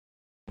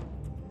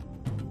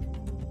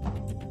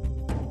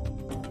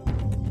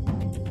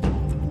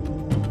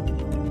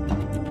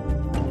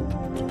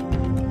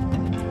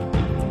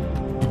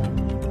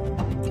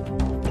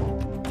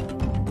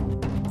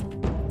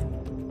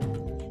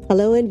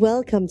Hello and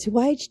welcome to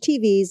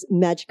YHTV's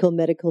Magical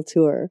Medical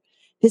Tour.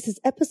 This is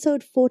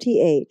episode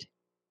 48.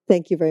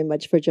 Thank you very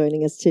much for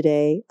joining us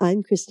today.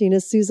 I'm Christina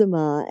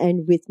Suzama,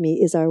 and with me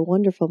is our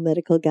wonderful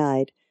medical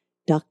guide,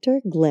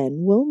 Dr. Glenn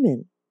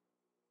Woolman.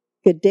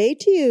 Good day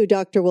to you,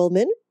 Dr.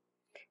 Woolman.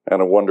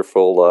 And a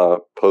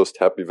wonderful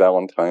post-Happy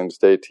Valentine's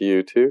Day to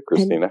you too,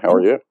 Christina. How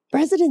are you?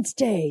 President's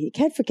Day. You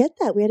can't forget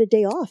that. We had a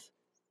day off.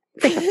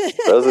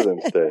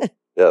 President's Day.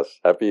 Yes.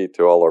 Happy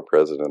to all our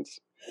presidents.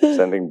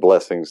 Sending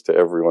blessings to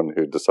everyone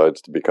who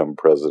decides to become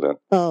president.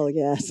 Oh,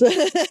 yes.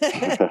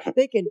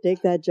 They can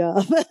take that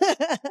job.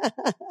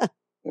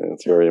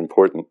 It's very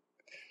important.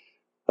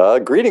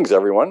 Greetings,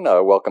 everyone.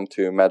 Welcome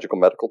to Magical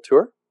Medical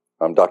Tour.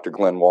 I'm Dr.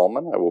 Glenn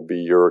Woolman. I will be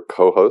your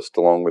co-host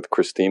along with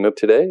Christina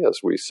today as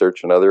we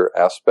search another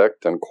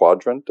aspect and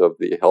quadrant of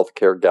the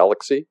healthcare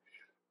galaxy,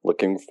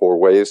 looking for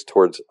ways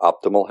towards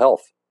optimal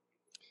health.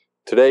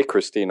 Today,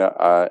 Christina,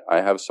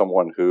 I have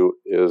someone who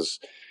is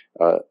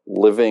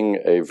living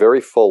a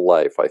very full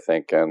life, I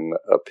think, and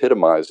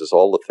epitomizes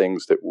all the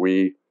things that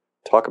we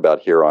talk about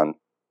here on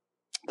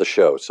the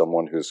show.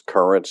 Someone who's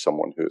current,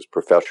 someone who's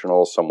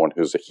professional, someone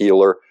who's a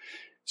healer,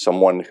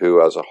 someone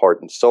who has a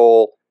heart and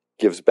soul,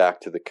 gives back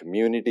to the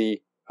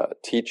community,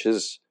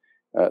 teaches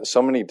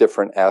so many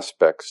different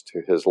aspects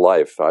to his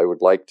life. I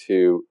would like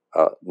to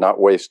not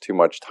waste too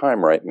much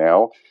time right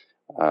now,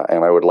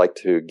 and I would like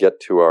to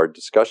get to our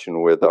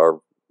discussion with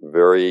our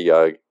very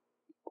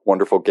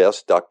wonderful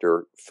guest,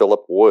 Dr.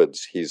 Philip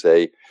Woods. He's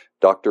a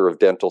doctor of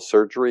dental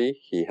surgery.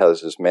 He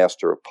has his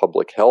Master of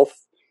Public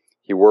Health.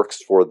 He works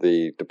for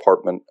the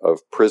Department of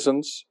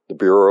Prisons, the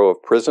Bureau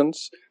of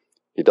Prisons.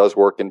 He does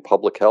work in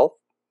public health.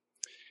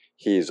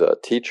 He's a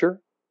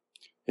teacher.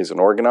 He's an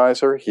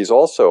organizer. He's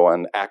also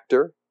an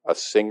actor, a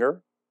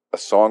singer, a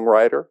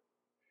songwriter,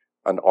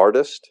 an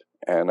artist,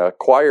 and a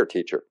choir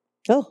teacher.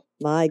 Oh,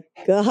 my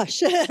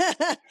gosh. How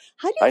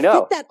do you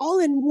fit that all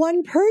in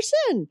one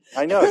person?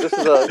 I know. This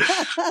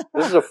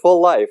is a full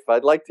life.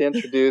 I'd like to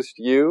introduce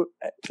you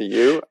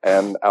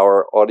and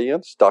our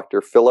audience,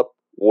 Dr. Philip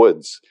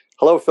Woods.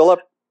 Hello,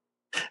 Philip.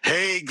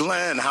 Hey,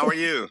 Glenn. How are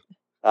you?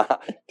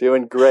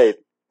 Doing great.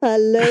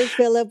 Hello,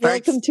 Philip.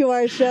 Welcome to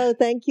our show.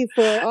 Thank you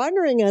for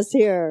honoring us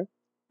here.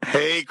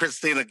 Hey,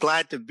 Christina.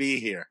 Glad to be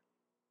here.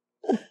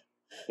 You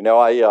know,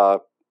 I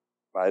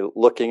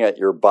looking at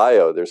your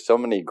bio, there's so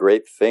many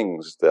great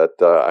things that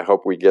I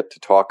hope we get to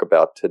talk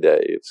about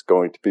today. It's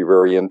going to be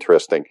very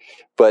interesting.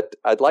 But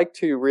I'd like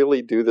to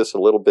really do this a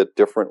little bit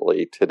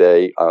differently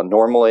today.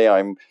 Normally,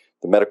 I'm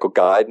the medical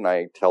guide, and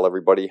I tell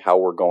everybody how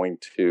we're going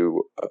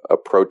to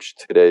approach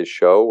today's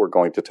show. We're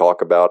going to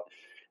talk about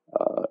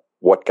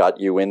what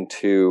got you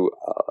into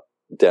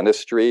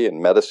dentistry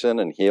and medicine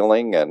and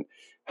healing, and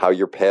how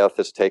your path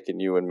has taken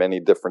you in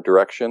many different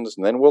directions.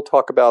 And then we'll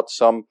talk about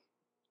some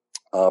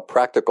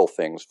practical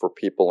things for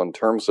people in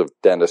terms of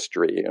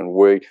dentistry. And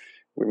we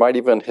might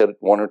even hit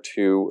one or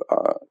two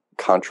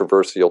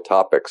controversial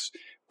topics.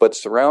 But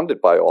surrounded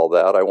by all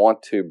that, I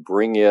want to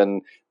bring in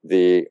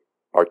the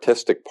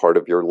artistic part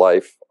of your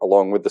life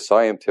along with the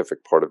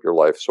scientific part of your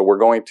life. So we're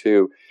going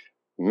to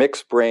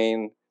mix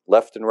brain,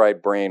 left and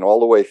right brain, all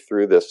the way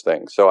through this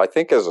thing. So I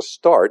think as a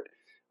start,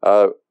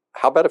 how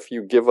about if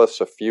you give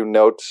us a few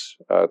notes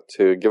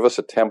to give us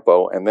a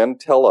tempo, and then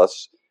tell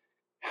us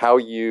how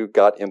you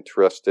got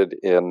interested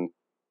in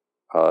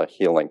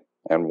healing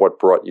and what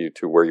brought you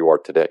to where you are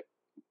today.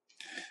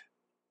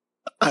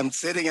 I'm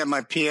sitting at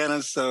my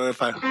piano, so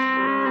if I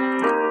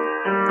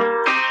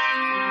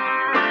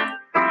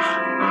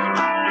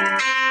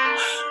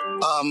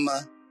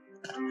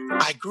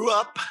grew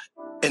up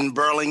in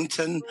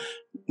Burlington,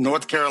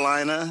 North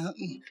Carolina,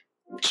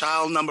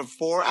 child number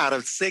 4 out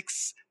of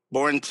 6,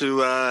 born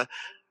to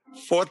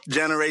fourth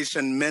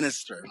generation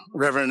minister,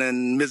 Reverend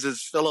and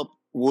Mrs. Philip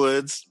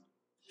Woods.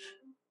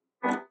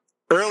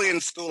 Early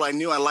in school, I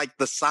knew I liked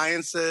the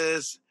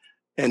sciences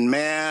and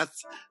math.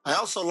 I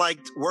also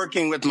liked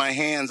working with my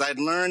hands. I'd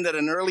learned at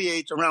an early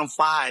age, around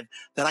 5,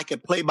 that I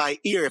could play by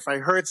ear. If I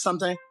heard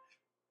something,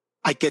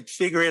 I could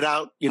figure it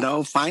out,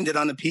 find it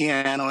on the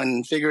piano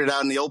and figure it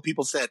out. And the old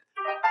people said,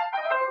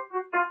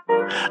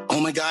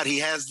 oh my God, he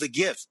has the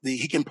gift.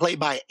 He can play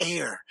by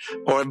air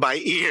or by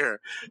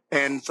ear.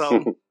 And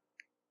so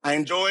I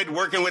enjoyed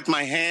working with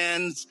my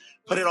hands,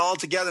 put it all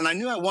together. And I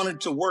knew I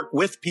wanted to work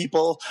with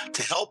people,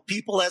 to help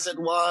people as it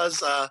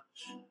was.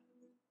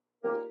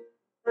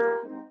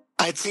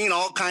 I'd seen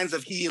all kinds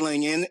of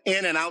healing in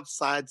and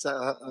outside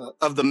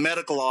of the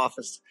medical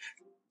office,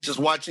 just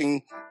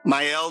watching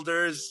my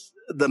elders,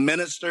 the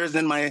ministers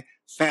in my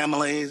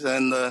families,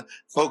 and the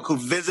folk who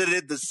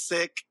visited the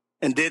sick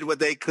and did what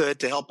they could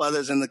to help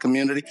others in the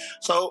community.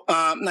 So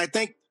I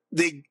think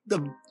the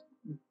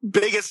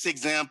biggest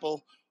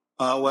example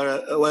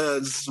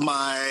was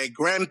my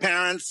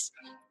grandparents,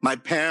 my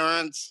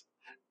parents,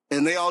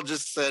 and they all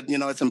just said,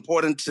 it's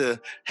important to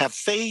have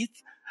faith,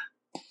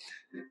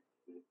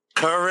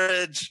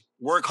 courage,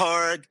 work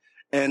hard,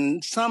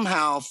 and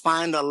somehow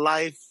find a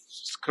life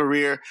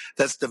career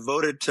that's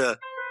devoted to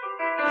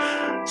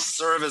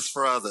service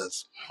for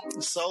others.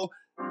 So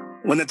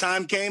when the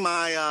time came,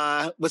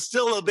 I was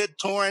still a bit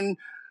torn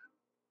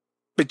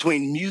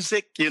between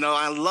music.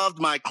 I loved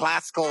my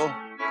classical,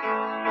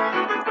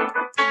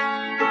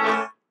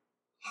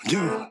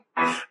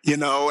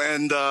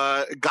 and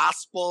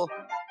gospel.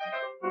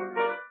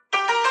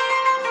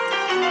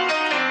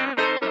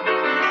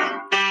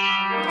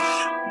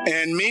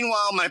 And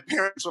meanwhile, my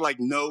parents were like,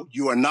 no,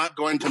 you are not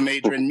going to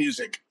major in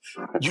music.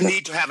 You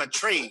need to have a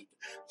trade,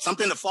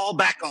 something to fall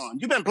back on.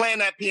 You've been playing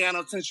that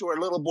piano since you were a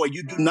little boy.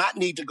 You do not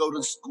need to go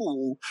to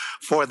school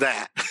for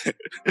that.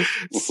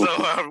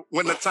 So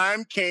when the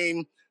time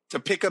came to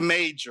pick a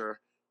major,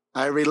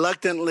 I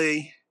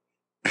reluctantly,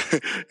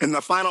 and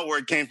the final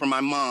word came from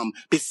my mom,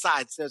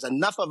 besides, there's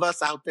enough of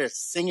us out there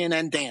singing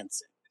and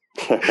dancing.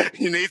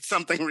 You need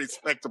something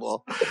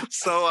respectable.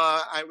 So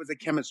I was a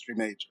chemistry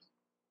major.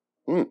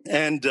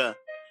 And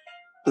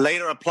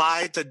later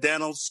applied to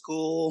dental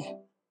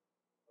school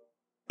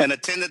and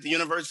attended the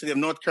University of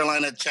North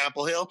Carolina at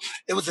Chapel Hill.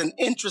 It was an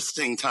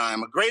interesting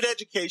time, a great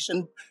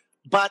education,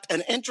 but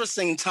an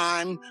interesting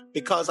time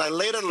because I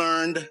later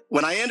learned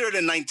when I entered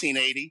in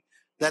 1980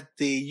 that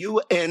the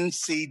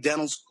UNC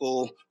Dental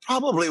School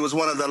probably was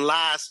one of the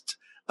last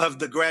of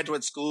the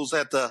graduate schools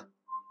at the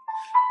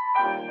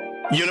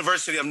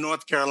University of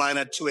North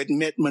Carolina to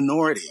admit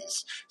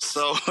minorities.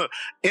 So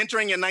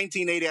entering in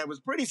 1980, I was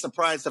pretty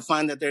surprised to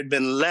find that there had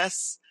been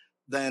less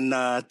than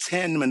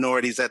 10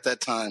 minorities at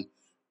that time,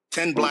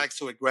 10 blacks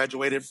who had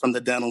graduated from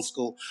the dental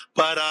school.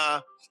 But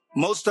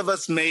most of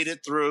us made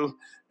it through.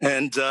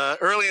 And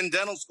early in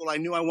dental school, I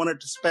knew I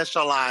wanted to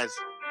specialize.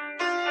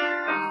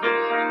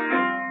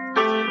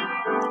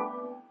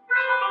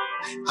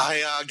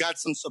 I got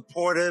some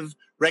supportive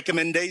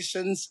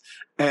recommendations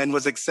and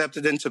was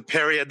accepted into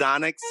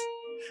periodontics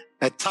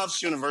at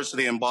Tufts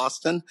University in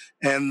Boston.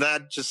 And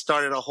that just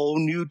started a whole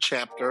new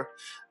chapter,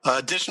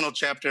 additional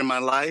chapter in my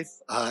life.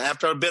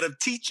 After a bit of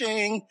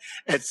teaching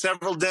at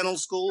several dental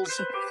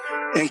schools,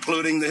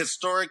 including the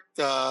historic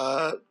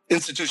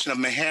institution of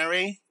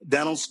Meharry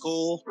Dental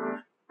School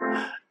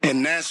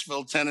in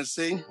Nashville,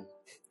 Tennessee.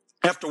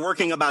 After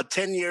working about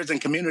 10 years in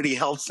community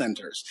health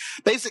centers,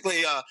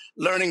 basically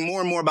learning more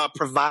and more about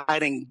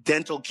providing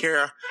dental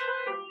care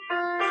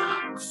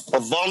for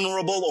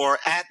vulnerable or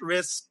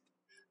at-risk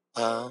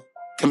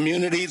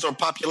communities or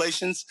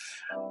populations,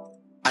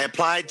 I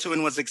applied to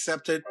and was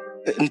accepted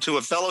into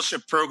a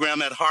fellowship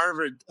program at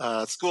Harvard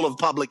School of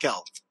Public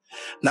Health.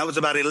 And that was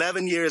about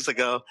 11 years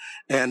ago,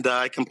 and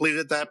I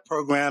completed that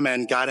program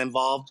and got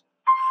involved,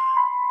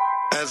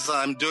 as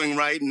I'm doing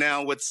right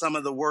now, with some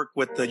of the work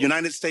with the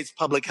United States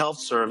Public Health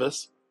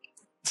Service,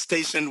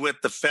 stationed with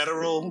the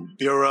Federal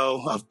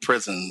Bureau of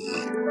Prisons.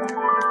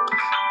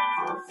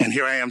 And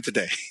here I am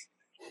today.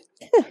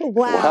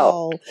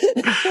 Wow.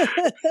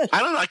 I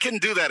don't know. I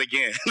couldn't do that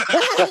again.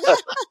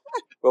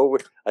 Well,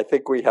 I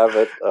think we have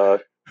it.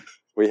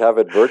 We have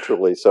it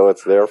virtually, so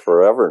it's there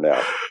forever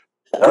now.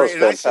 Great.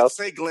 And I should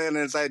say, Glenn,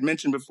 as I had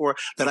mentioned before,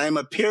 that I am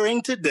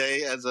appearing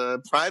today as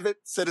a private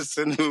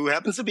citizen who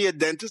happens to be a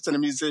dentist and a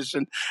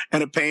musician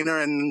and a painter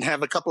and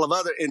have a couple of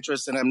other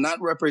interests. And I'm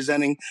not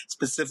representing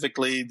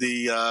specifically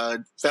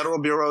the Federal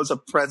Bureaus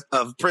of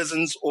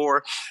Prisons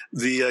or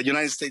the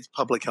United States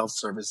Public Health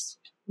Service.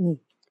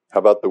 How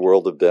about the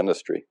world of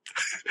dentistry?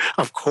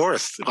 Of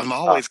course. I'm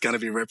always going to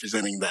be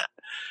representing that.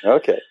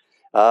 Okay.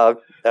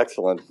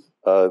 Excellent.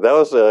 That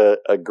was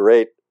a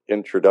great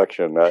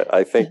introduction.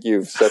 I think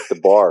you've set the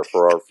bar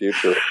for our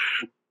future.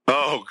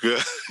 Oh,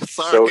 good.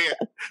 Sorry.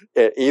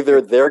 So either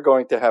they're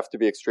going to have to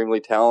be extremely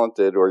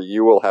talented or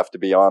you will have to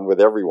be on with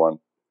everyone.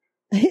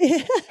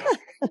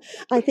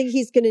 I think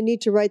he's going to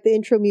need to write the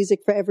intro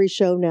music for every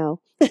show now.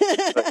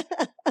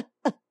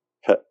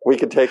 We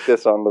can take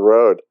this on the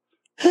road.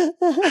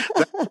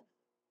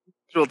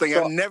 Thing.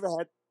 I've never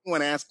had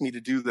anyone ask me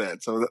to do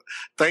that. So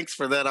thanks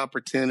for that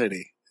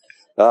opportunity.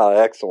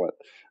 Excellent.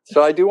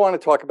 So I do want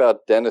to talk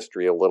about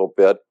dentistry a little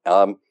bit.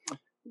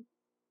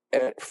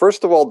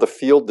 First of all, the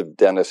field of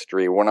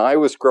dentistry. When I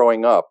was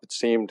growing up, it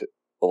seemed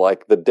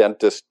like the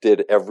dentist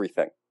did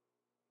everything.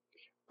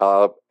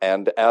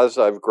 And as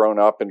I've grown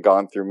up and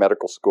gone through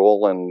medical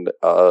school and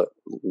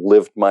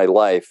lived my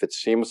life, it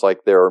seems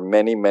like there are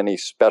many, many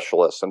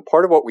specialists. And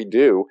part of what we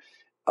do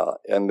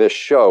in this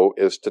show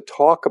is to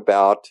talk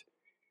about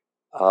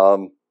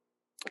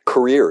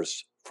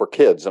careers for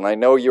kids. And I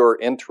know you're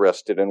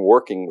interested in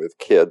working with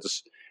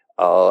kids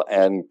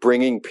and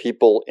bringing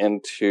people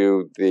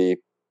into the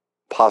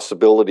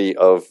possibility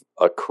of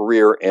a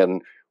career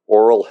in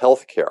oral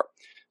health care.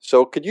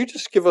 So could you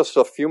just give us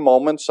a few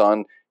moments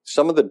on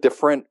some of the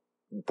different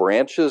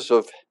branches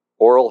of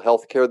oral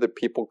health care that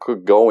people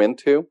could go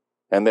into?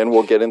 And then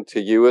we'll get into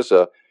you as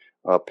a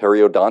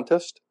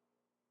periodontist.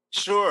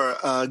 Sure.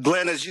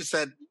 Glenn, as you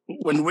said,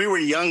 when we were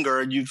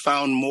younger, you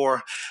found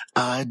more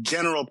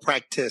general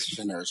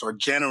practitioners or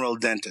general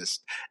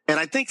dentists. And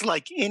I think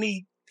like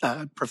any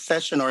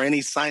profession or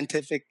any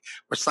scientific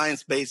or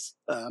science-based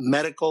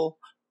medical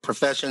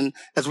profession,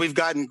 as we've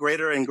gotten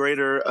greater and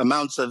greater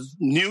amounts of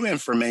new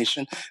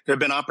information, there have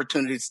been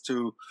opportunities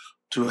to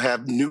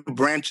have new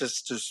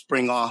branches to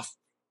spring off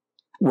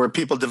where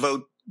people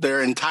devote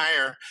their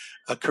entire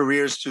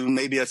careers to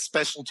maybe a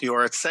specialty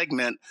or a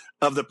segment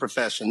of the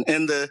profession.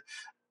 In the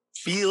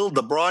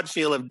broad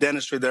field of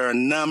dentistry, there are a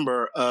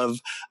number of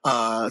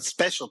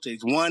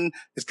specialties. One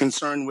is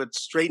concerned with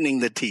straightening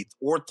the teeth,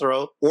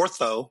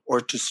 ortho,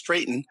 or to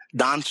straighten,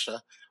 donsha,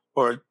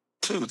 or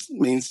tooth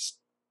means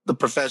the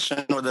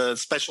profession or the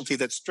specialty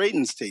that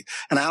straightens teeth.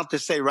 And I have to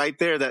say right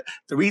there that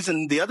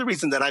the other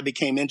reason that I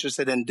became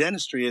interested in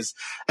dentistry is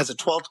as a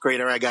 12th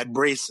grader, I got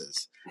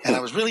braces. And I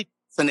was really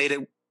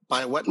fascinated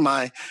by what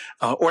my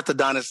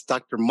orthodontist,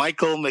 Dr.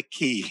 Michael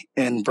McKee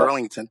in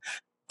Burlington,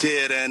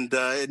 did. And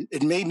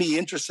it made me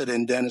interested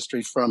in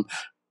dentistry from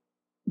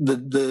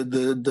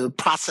the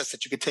process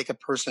that you could take a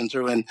person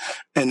through and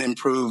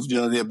improve,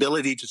 the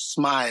ability to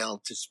smile,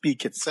 to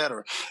speak,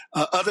 etc.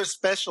 Other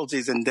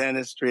specialties in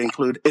dentistry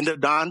include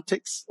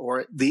endodontics,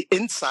 or the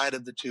inside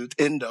of the tooth,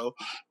 endo.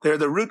 They're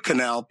the root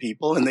canal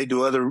people, and they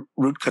do other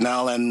root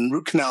canal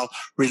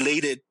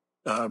related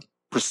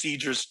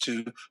procedures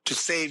to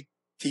save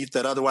teeth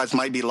that otherwise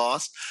might be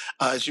lost.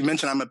 As you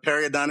mentioned, I'm a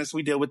periodontist.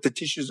 We deal with the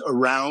tissues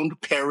around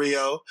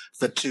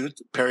the tooth,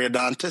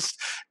 periodontist.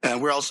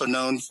 And we're also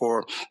known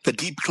for the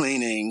deep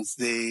cleanings,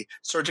 the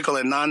surgical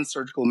and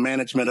non-surgical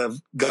management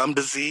of gum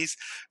disease.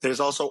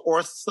 There's also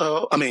oral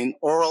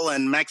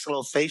and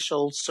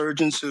maxillofacial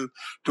surgeons who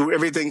do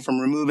everything from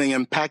removing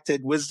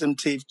impacted wisdom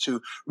teeth to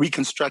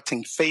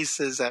reconstructing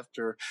faces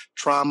after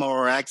trauma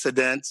or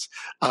accidents,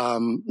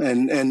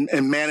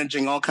 and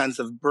managing all kinds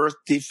of birth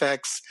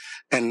defects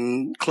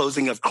and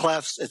closing of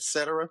clefts,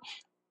 etc.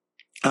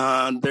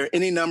 There are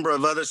any number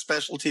of other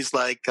specialties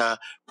like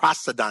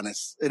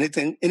prosthodontists.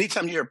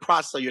 Anytime you hear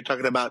prostho, you're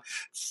talking about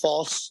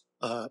false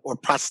or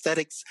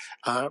prosthetics,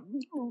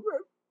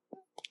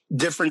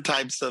 different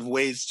types of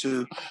ways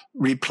to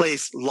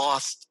replace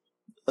lost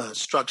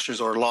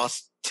structures or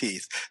lost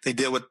teeth. They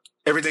deal with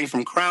everything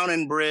from crown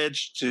and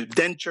bridge to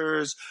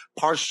dentures,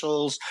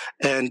 partials,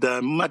 and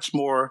much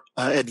more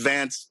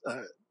advanced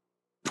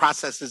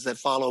processes that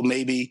follow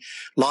maybe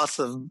loss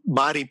of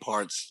body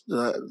parts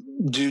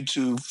due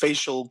to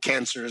facial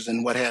cancers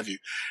and what have you.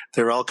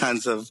 There are all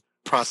kinds of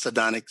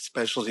prosthodontic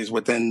specialties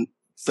within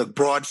the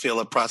broad field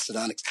of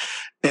prosthodontics.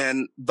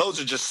 And those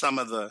are just some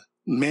of the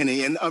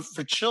many. And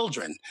for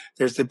children,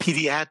 there's the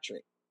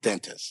pediatric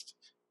dentist.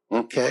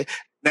 Okay.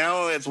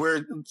 Now, as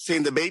we're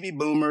seeing the baby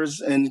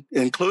boomers, and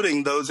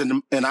including those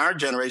in our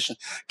generation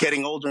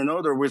getting older and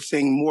older, we're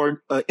seeing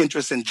more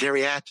interest in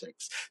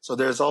geriatrics. So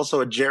there's also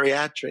a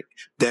geriatric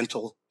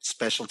dental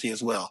specialty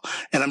as well.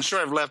 And I'm sure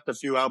I've left a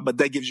few out, but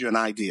that gives you an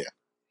idea.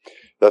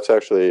 That's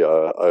actually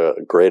a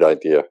great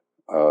idea.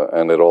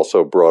 And it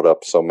also brought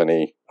up so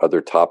many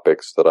other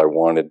topics that I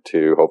wanted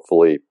to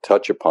hopefully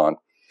touch upon.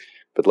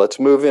 But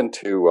let's move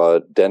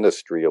into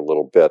dentistry a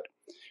little bit.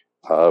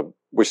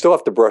 We still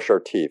have to brush our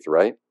teeth,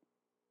 right?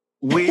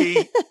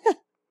 It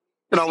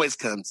always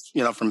comes,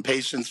 from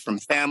patients, from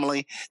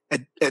family,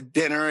 at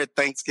dinner, at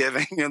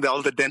Thanksgiving,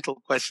 all the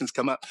dental questions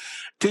come up.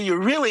 Do you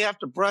really have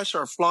to brush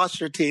or floss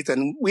your teeth?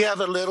 And we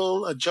have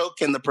a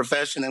joke in the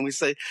profession, and we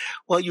say,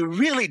 well, you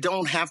really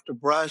don't have to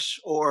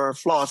brush or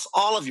floss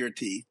all of your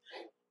teeth.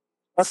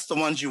 That's the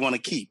ones you want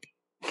to keep.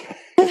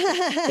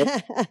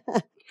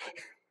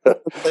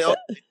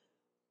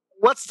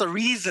 What's the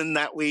reason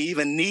that we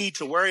even need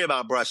to worry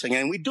about brushing?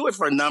 And we do it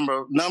for a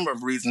number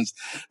of reasons.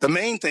 The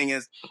main thing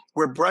is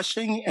we're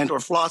brushing and or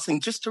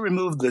flossing just to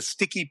remove the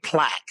sticky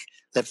plaque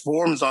that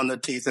forms on the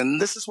teeth.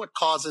 And this is what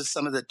causes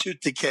some of the tooth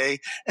decay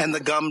and the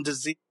gum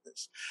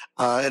diseases.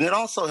 And it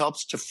also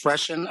helps to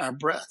freshen our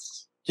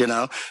breath.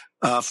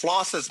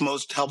 Floss is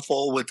most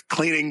helpful with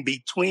cleaning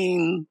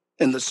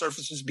in the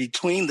surfaces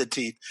between the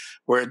teeth,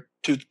 where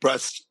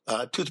toothbrush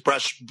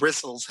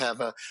bristles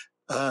have a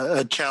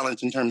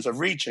challenge in terms of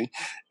reaching.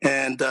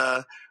 And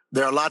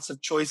there are lots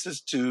of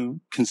choices to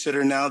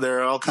consider now.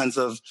 There are all kinds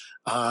of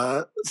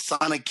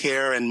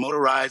Sonicare and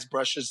motorized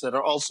brushes that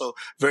are also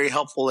very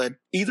helpful at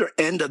either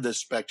end of the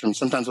spectrum,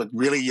 sometimes with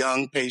really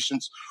young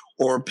patients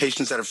or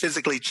patients that are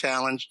physically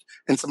challenged.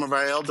 And some of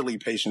our elderly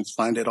patients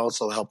find it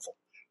also helpful.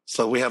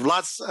 So we have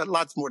lots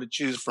more to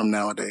choose from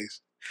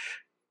nowadays.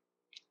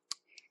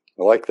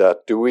 I like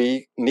that. Do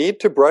we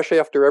need to brush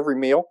after every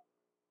meal?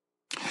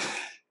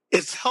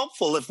 It's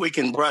helpful if we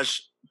can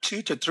brush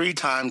 2 to 3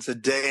 times a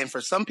day. And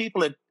for some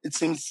people, it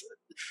seems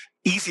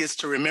easiest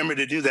to remember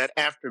to do that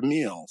after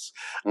meals.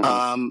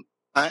 Mm-hmm.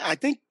 I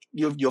think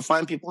you'll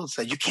find people who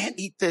say, you can't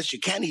eat this, you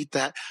can't eat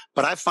that.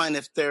 But I find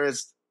if there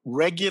is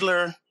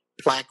regular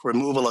plaque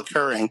removal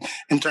occurring,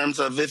 in terms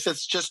of if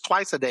it's just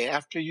twice a day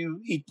after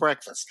you eat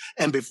breakfast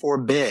and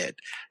before bed,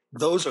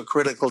 those are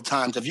critical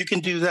times. If you can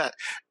do that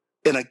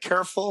in a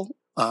careful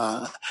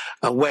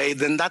way,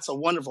 then that's a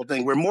wonderful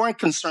thing. We're more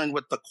concerned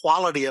with the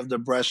quality of the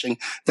brushing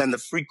than the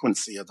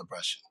frequency of the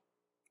brushing.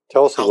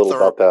 Tell us a little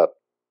about that.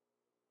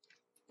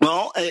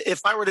 Well,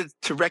 if I were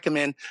to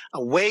recommend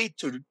a way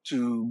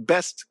to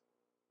best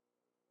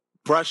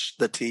brush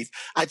the teeth,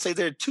 I'd say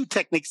there are 2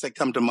 techniques that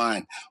come to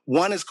mind.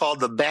 One is called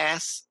the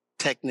Bass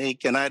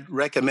technique, and I'd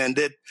recommend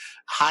it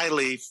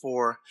highly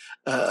for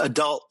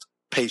adult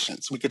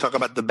patients. We could talk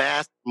about the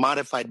BASS,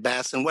 modified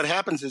BASS. And what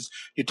happens is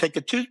you take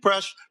a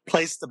toothbrush,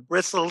 place the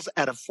bristles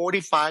at a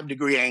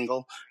 45-degree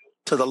angle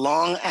to the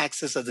long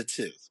axis of the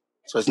tooth.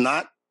 So it's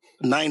not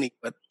 90,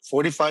 but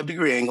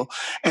 45-degree angle.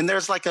 And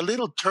there's like a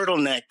little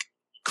turtleneck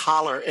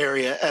collar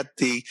area at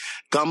the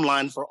gum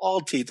line for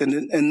all teeth.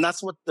 And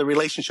that's what the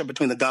relationship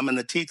between the gum and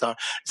the teeth are.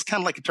 It's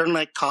kind of like a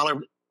turtleneck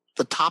collar.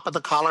 The top of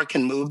the collar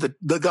can move.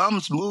 The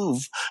gums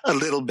move a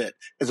little bit,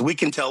 as we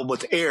can tell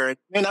with air. You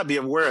may not be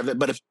aware of it,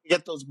 but if you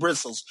get those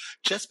bristles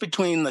just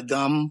between the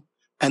gum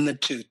and the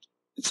tooth,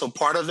 so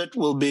part of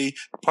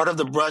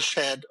the brush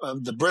head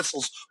of the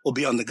bristles will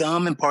be on the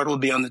gum and part will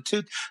be on the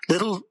tooth.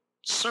 Little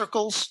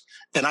circles,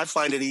 and I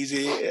find it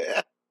easy,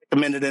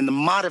 recommended in the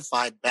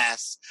modified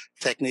BASS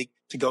technique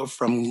to go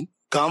from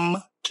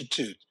gum to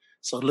tooth.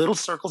 So little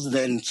circles,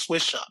 then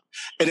swish up.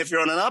 And if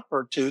you're on an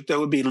upper tooth, there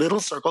would be little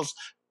circles,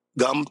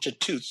 gum to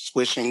tooth,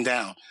 swishing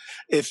down.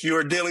 If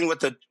you're dealing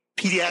with a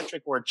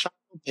pediatric or a child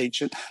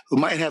patient who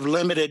might have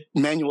limited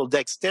manual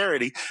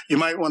dexterity, you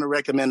might want to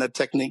recommend a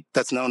technique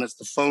that's known as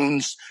the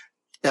Fones,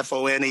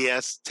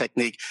 F-O-N-E-S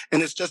technique.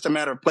 And it's just a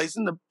matter of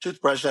placing the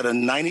toothbrush at a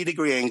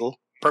 90-degree angle,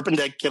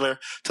 perpendicular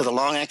to the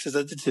long axis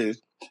of the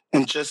tooth,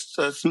 and just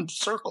some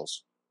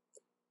circles.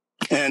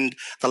 And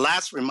the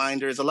last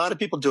reminder is a lot of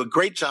people do a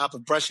great job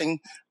of brushing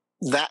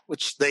that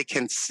which they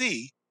can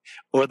see,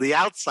 or the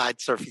outside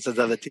surfaces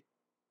of the teeth.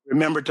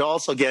 Remember to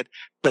also get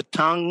the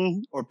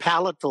tongue or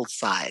palatal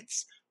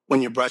sides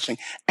when you're brushing,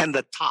 and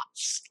the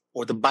tops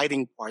or the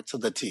biting parts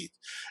of the teeth.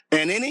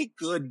 And any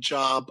good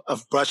job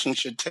of brushing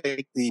should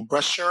take the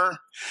brusher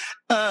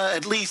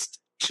at least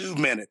 2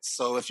 minutes.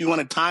 So if you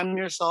want to time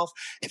yourself,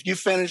 if you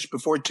finish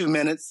before 2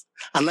 minutes,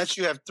 unless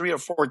you have 3 or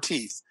 4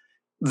 teeth,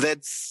 then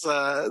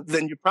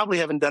you probably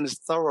haven't done as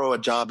thorough a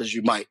job as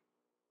you might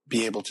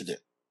be able to do.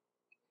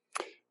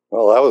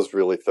 Well, that was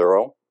really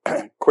thorough.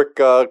 Quick,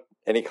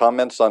 any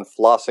comments on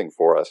flossing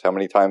for us? How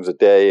many times a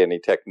day? Any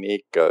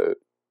technique?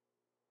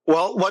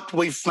 Well, what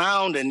we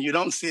found, and you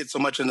don't see it so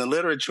much in the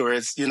literature,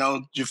 is,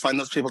 you find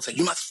those people say,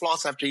 you must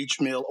floss after each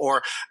meal,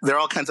 or there are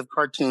all kinds of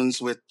cartoons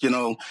with,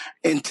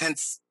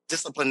 intense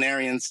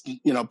disciplinarians,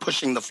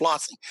 pushing the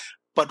flossing.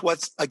 But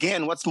what's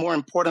more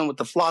important with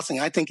the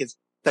flossing, I think, is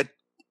that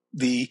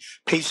the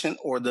patient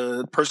or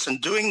the person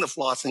doing the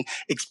flossing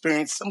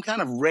experience some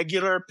kind of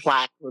regular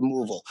plaque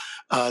removal,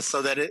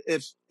 so that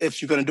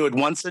if you're going to do it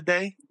once a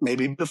day,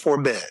 maybe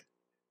before bed.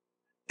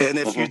 And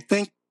if you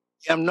think,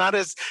 I'm not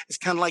it's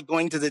kind of like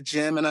going to the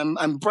gym and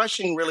I'm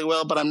brushing really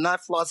well, but I'm not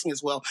flossing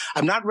as well,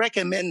 I'm not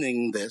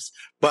recommending this,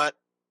 but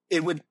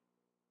it would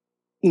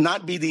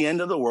not be the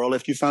end of the world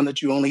if you found that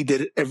you only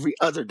did it every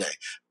other day.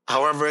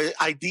 However,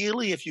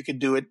 ideally, if you could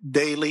do it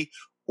daily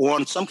or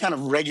on some kind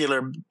of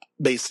regular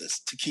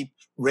basis to keep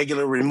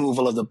regular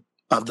removal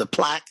of the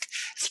plaque,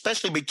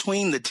 especially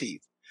between the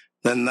teeth,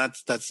 then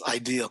that's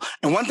ideal.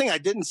 And one thing I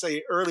didn't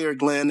say earlier,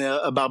 Glenn,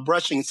 about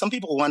brushing, some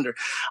people wonder,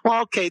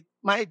 well, okay,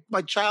 my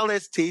child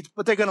has teeth,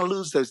 but they're going to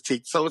lose those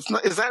teeth. So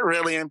is that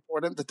really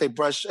important that they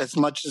brush as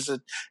much as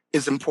it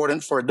is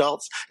important for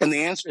adults? And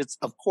the answer is,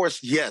 of course,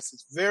 yes.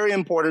 It's very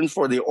important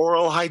for the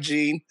oral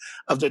hygiene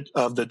of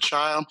the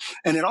child.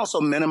 And it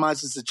also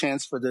minimizes the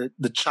chance for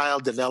the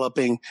child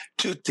developing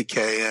tooth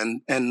decay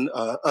and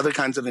other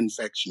kinds of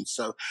infections.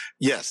 So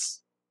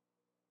yes,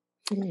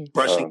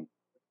 brushing.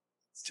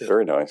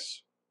 Very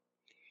nice.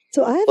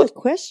 So I have a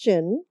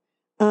question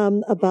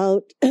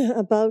about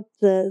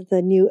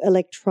the new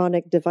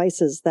electronic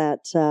devices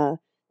that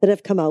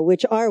have come out,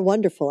 which are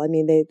wonderful. I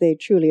mean, they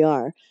truly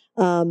are.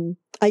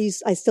 I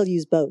still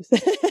use both.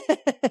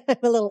 I'm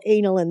a little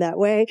anal in that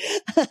way.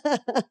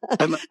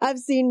 I've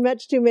seen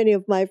much too many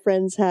of my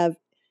friends have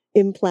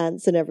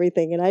implants and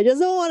everything, and I just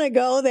don't want to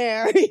go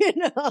there,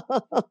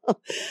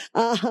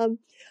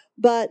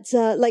 But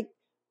like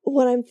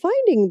what I'm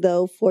finding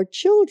though for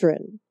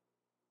children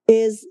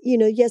is,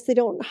 yes, they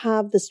don't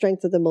have the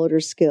strength of the motor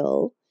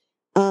skill.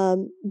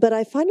 But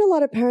I find a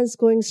lot of parents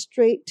going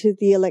straight to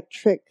the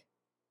electric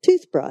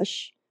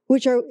toothbrush,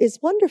 which is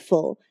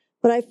wonderful.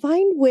 But I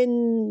find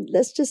when,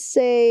 let's just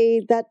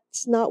say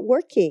that's not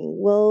working,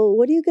 well,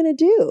 what are you going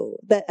to do?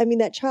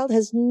 That child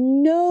has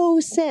no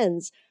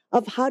sense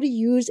of how to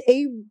use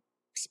a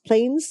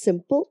plain,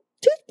 simple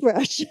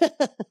toothbrush.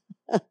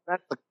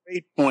 That's a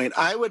great point.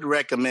 I would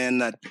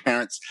recommend that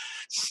parents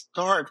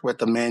start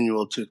with a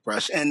manual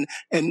toothbrush. And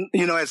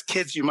as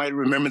kids, you might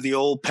remember the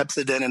old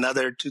Pepsodent and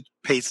other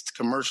toothpaste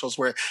commercials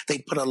where they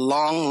put a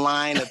long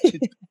line of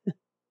toothpaste.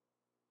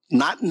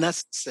 Not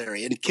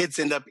necessary. And kids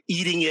end up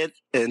eating it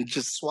and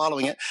just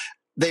swallowing it.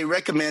 They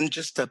recommend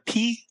just a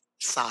pea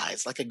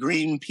size, like a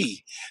green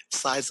pea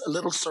size, a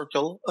little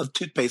circle of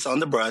toothpaste on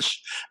the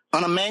brush,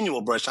 on a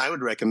manual brush, I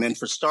would recommend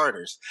for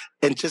starters.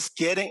 And just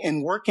getting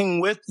and working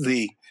with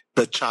the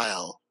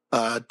child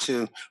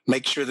to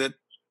make sure that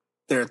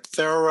they're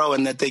thorough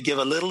and that they give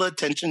a little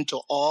attention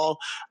to all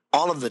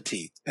of the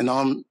teeth and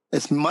on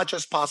as much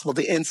as possible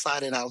the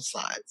inside and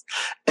outside.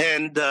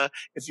 And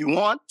if you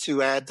want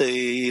to add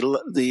the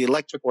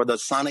electric or the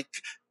sonic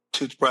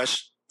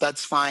toothbrush,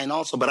 that's fine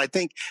also. But I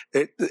think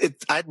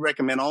I'd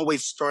recommend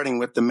always starting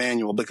with the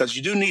manual, because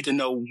you do need to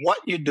know what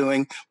you're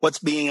doing, what's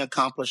being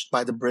accomplished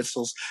by the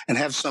bristles, and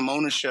have some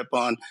ownership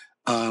on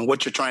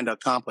what you're trying to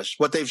accomplish.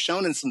 What they've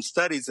shown in some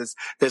studies is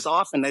there's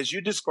often, as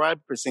you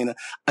described, Christina,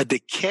 a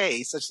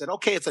decay such that,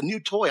 okay, it's a new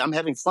toy. I'm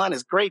having fun.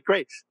 It's great,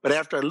 great. But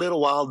after a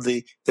little while,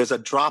 there's a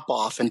drop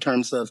off in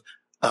terms of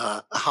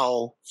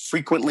how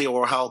frequently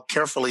or how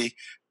carefully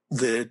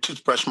the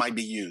toothbrush might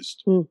be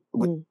used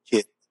with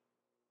kids.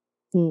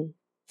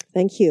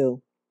 Thank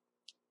you.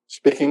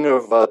 Speaking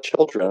of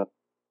children,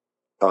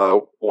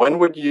 when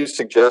would you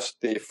suggest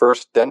the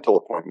first dental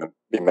appointment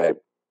be made?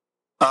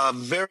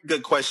 Very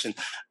good question.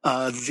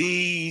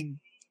 The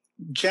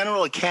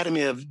General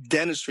Academy of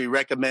Dentistry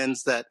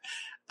recommends that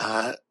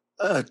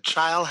a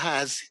child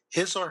has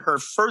his or her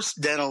first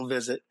dental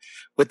visit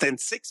within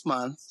 6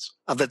 months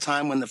of the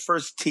time when the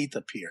first teeth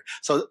appear.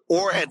 So,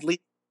 or at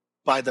least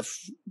by the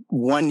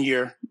 1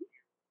 year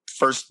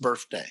first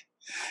birthday.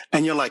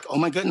 And you're like, oh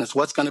my goodness,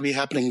 what's going to be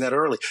happening that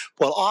early?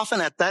 Well,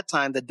 often at that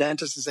time, the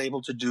dentist is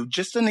able to do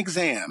just an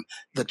exam.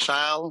 The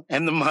child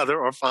and the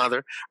mother or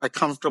father are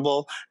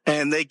comfortable,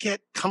 and they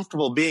get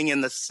comfortable being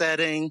in the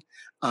setting.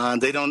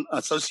 They don't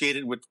associate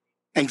it with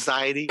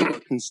anxiety or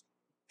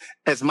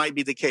as might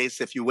be the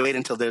case if you wait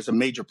until there's a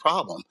major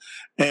problem.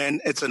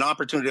 And it's an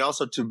opportunity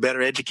also to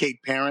better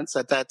educate parents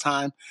at that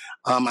time.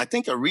 I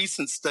think a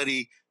recent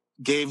study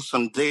gave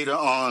some data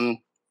on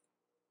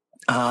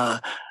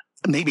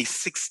maybe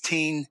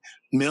 16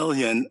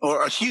 million,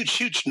 or a huge,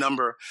 huge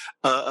number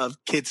of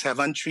kids have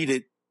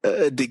untreated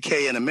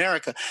decay in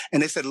America.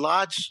 And they said a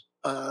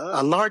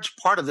large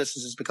part of this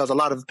is because a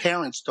lot of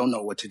parents don't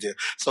know what to do.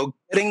 So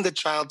getting the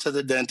child to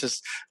the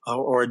dentist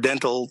or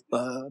dental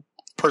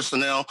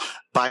personnel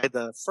by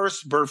the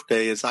first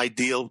birthday is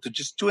ideal, to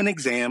just do an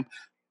exam,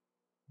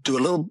 do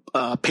a little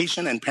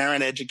patient and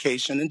parent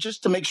education, and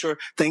just to make sure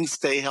things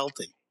stay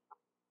healthy.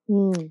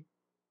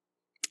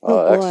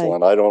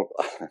 Excellent.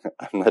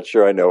 I'm not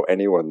sure I know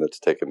anyone that's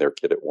taken their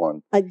kid at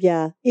 1.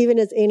 Yeah. Even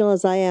as anal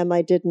as I am,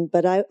 I didn't,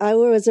 but I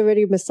was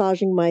already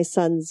massaging my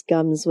son's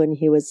gums when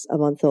he was a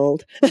month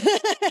old.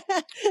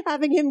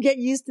 Having him get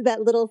used to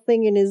that little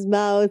thing in his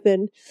mouth.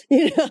 And,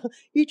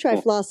 you try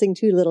flossing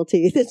 2 little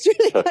teeth. It's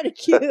really kind of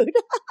cute.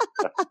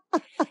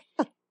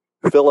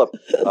 Philip,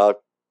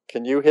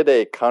 can you hit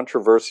a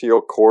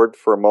controversial chord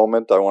for a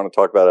moment? I want to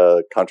talk about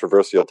a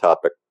controversial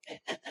topic.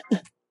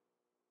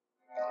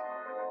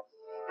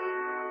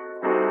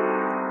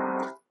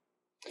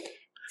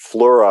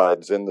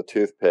 Fluorides in the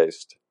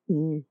toothpaste.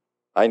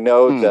 I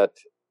know that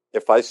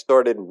if I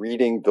started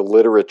reading the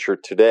literature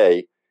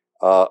today,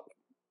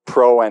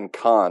 pro and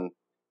con,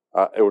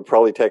 it would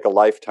probably take a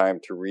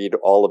lifetime to read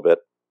all of it.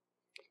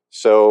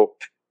 So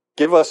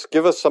give us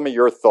some of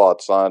your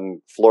thoughts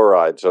on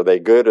fluorides. Are they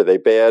good? Are they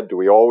bad? Do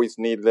we always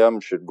need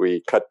them? Should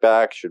we cut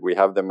back? Should we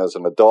have them as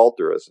an adult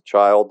or as a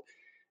child?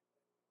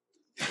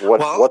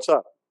 What's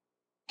up?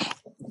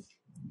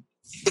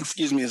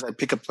 Excuse me as I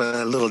pick up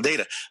a little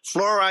data.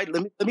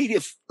 Fluoride,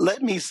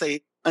 let me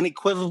say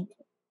unequivocally,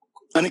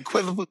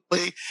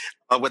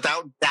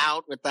 without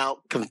doubt,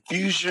 without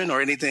confusion or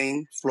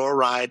anything,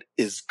 fluoride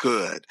is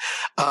good.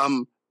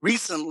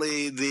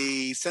 Recently,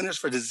 the Centers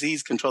for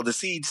Disease Control, the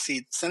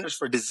CDC, Centers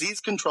for Disease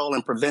Control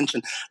and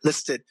Prevention,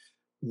 listed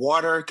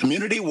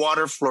community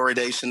water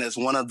fluoridation as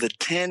one of the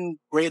 10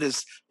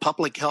 greatest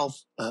public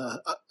health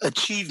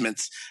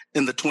achievements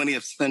in the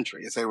 20th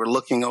century, as they were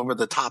looking over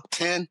the top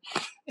 10.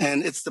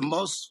 And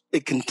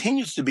it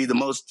continues to be the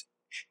most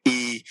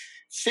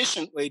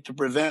efficient way to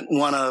prevent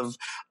one of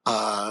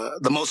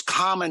the most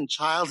common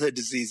childhood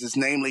diseases,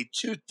 namely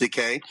tooth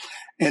decay.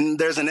 And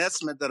there's an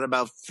estimate that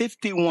about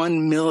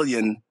 51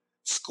 million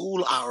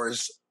school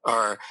hours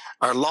are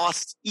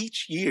lost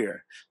each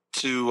year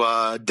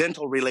to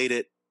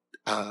dental-related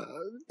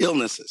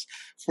illnesses.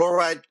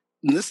 Fluoride,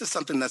 and this is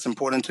something that's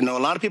important to know. A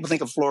lot of people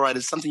think of fluoride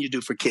as something you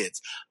do for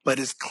kids, but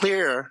it's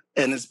clear,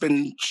 and it's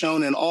been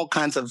shown in all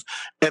kinds of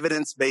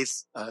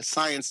evidence-based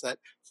science, that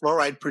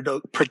fluoride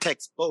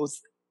protects both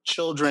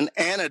children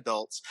and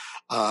adults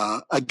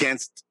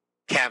against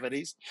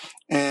cavities.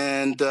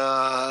 And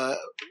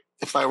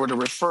if I were to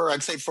refer,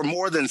 I'd say for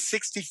more than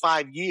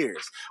 65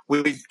 years,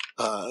 we've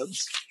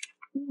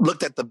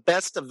looked at the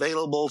best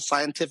available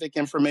scientific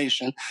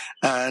information,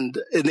 and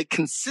it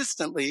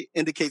consistently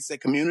indicates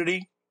that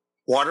community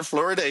water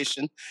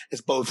fluoridation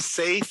is both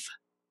safe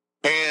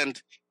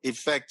and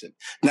effective.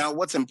 Now,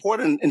 what's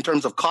important in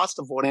terms of cost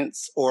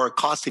avoidance or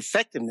cost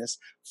effectiveness,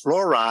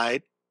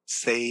 fluoride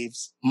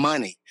saves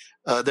money.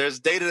 There's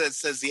data that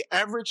says the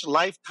average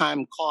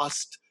lifetime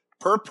cost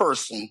per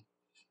person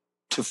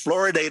to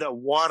fluoridate a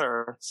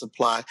water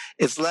supply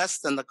is less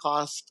than the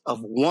cost of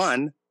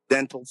one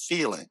dental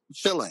filling.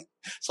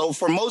 So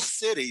for most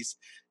cities,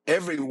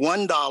 every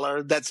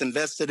 $1 that's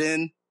invested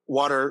in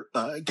water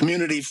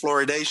community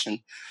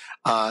fluoridation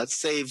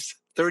saves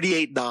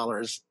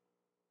 $38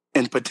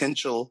 in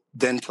potential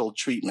dental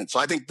treatment. So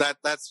I think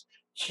that's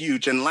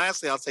huge. And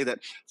lastly, I'll say that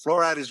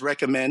fluoride is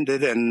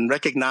recommended and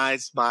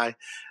recognized by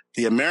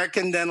the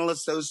American Dental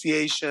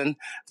Association,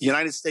 the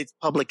United States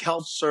Public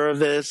Health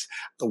Service,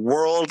 the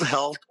World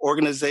Health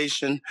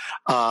Organization,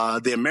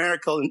 the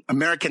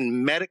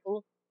American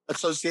Medical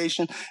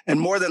Association, and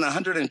more than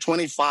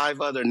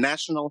 125 other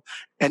national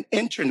and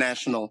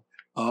international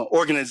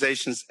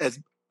organizations as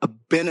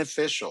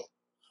beneficial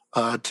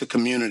to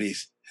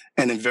communities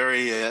and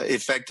very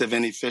effective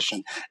and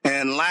efficient.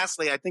 And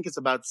lastly, I think it's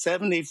about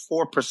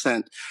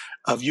 74%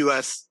 of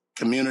U.S.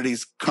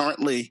 communities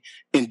currently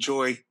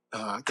enjoy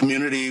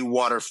community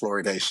water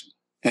fluoridation.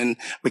 And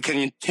we can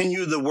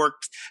continue the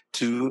work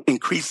to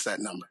increase that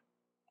number.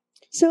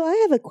 So I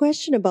have a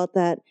question about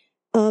that.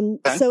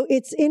 Okay. So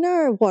it's in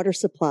our water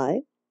supply.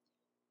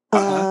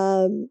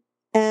 And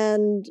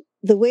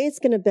the way it's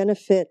going to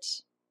benefit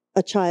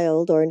a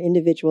child or an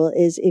individual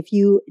is if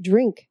you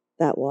drink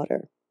that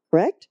water,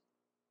 correct?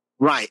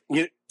 Right.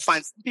 You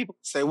find some people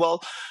say,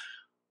 well,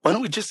 why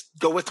don't we just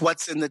go with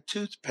what's in the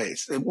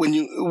toothpaste? When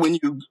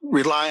you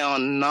rely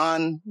on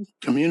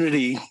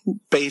non-community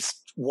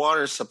based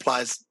water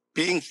supplies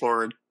being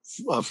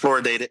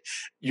fluoridated,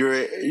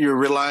 you're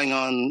relying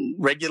on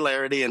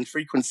regularity and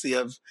frequency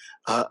of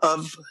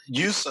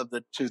use of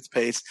the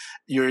toothpaste.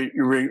 You're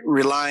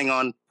relying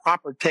on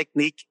proper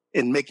technique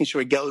in making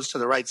sure it goes to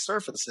the right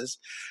surfaces,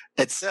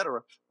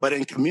 etc. But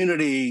in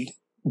community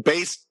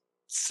based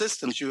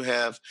systems, you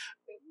have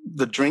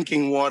the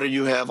drinking water,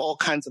 you have all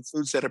kinds of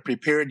foods that are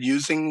prepared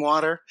using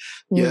water,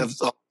 you have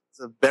all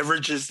the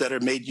beverages that are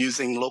made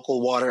using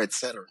local water,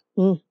 etc.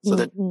 So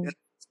that,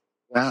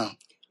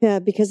 yeah,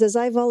 because as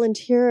I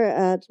volunteer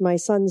at my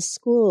son's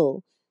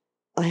school,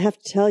 I have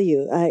to tell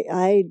you,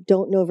 I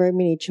don't know very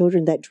many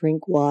children that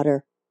drink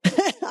water.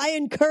 I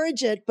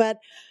encourage it, but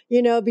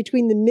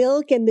between the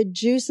milk and the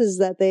juices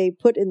that they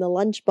put in the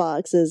lunch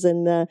boxes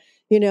and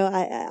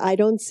I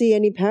don't see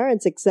any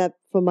parents except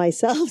for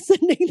myself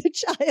sending the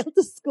child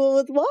to school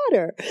with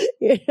water.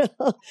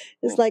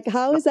 It's like,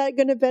 how is that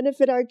going to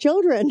benefit our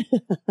children?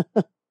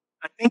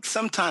 I think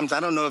sometimes, I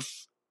don't know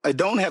if I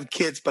don't have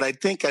kids, but I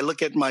think I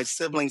look at my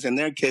siblings and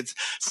their kids.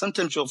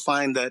 Sometimes you'll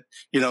find that,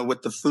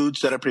 with the foods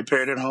that are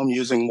prepared at home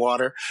using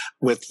water,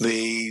 with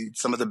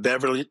some of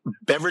the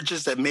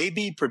beverages that may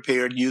be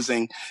prepared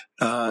using,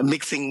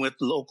 mixing with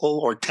local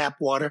or tap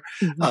water,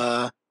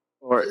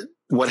 or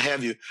what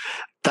have you.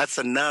 That's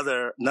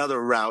another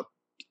route.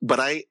 But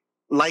I,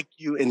 like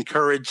you,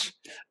 encourage,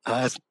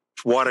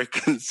 water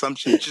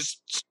consumption,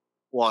 just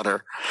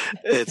water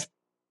as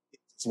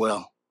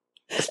well,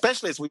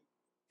 especially as we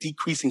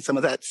decreasing some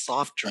of that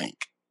soft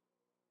drink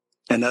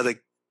and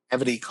other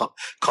cavity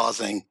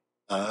causing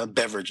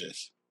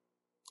beverages.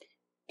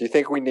 Do you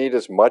think we need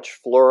as much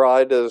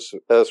fluoride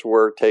as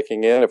we're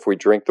taking in if we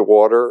drink the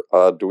water?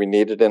 Do we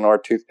need it in our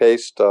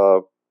toothpaste,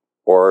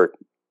 or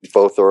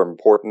both are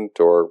important,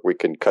 or we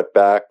can cut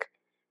back?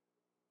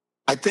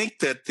 I think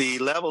that the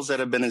levels that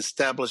have been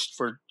established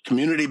for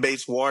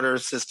community-based water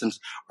systems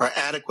are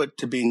adequate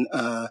to be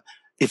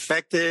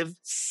effective,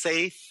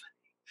 safe,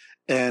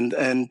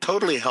 and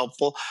totally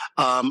helpful.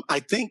 I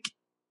think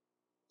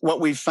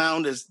what we've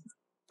found is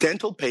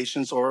dental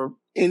patients or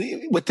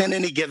within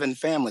any given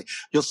family,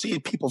 you'll see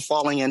people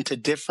falling into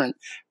different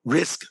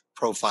risk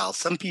profiles.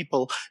 Some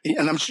people,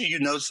 and I'm sure you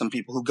know some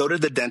people who go to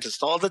the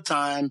dentist all the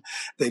time,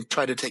 they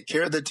try to take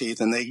care of their teeth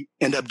and they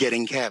end up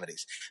getting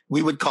cavities.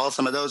 We would call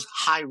some of those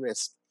high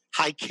risk,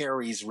 high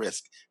caries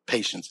risk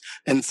patients.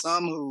 And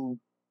some who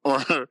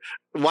are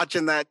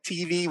watching that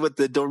TV with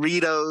the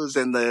Doritos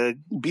and the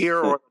beer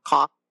or the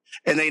coffee,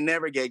 and they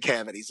never get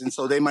cavities. And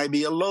so they might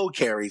be a low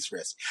caries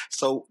risk.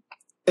 So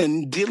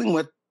in dealing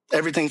with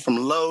everything from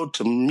low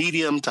to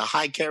medium to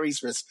high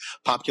caries risk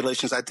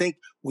populations, I think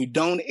we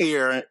don't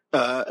err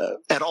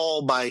at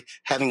all by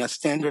having a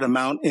standard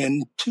amount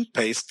in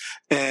toothpaste.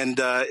 And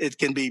it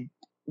can be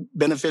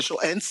beneficial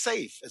and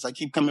safe, as I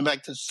keep coming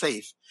back to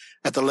safe,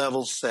 at the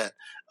levels set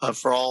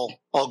for all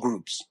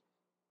groups.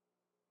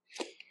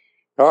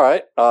 All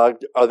right. Are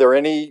there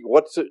any,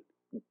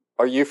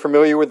 are you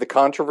familiar with the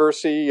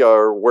controversy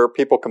or where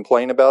people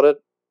complain about it?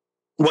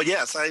 Well,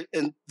 yes,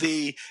 and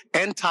the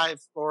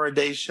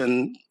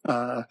anti-fluoridation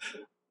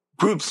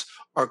groups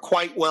are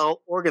quite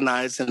well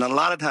organized, and a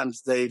lot of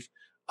times they've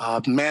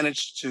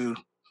managed to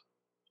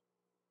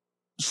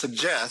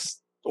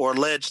suggest or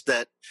allege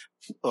that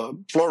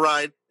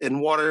fluoride in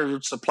water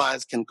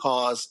supplies can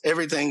cause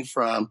everything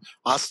from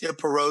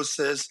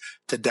osteoporosis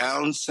to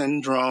Down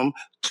syndrome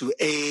to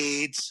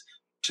AIDS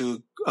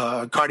to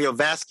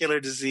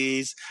cardiovascular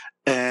disease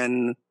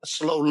and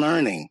slow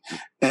learning.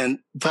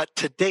 But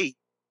to date,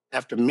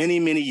 after many,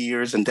 many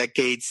years and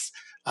decades,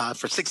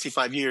 for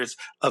 65 years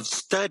of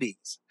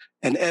studies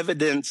and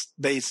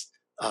evidence-based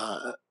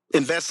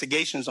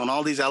investigations on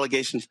all these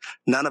allegations,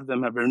 none of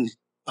them have been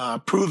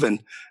proven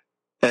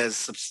as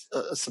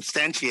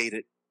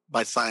substantiated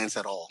by science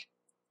at all.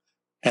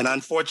 And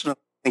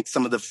unfortunately, I think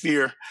some of the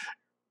fear,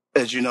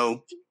 as you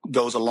know,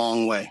 goes a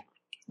long way,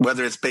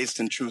 whether it's based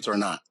in truth or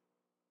not.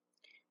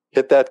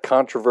 Hit that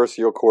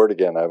controversial chord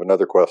again. I have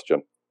another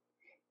question.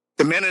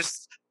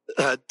 Diminished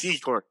D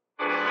chord.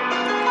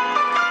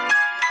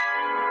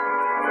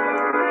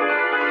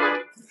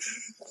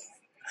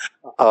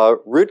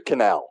 Root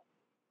canal.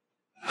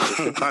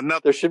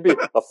 There should be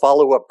a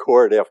follow-up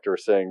chord after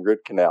saying root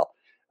canal.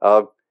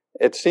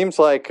 It seems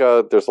like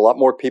there's a lot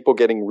more people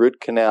getting root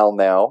canal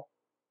now.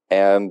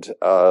 And,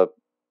 of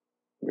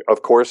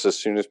course, as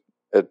soon as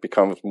it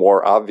becomes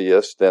more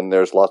obvious, then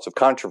there's lots of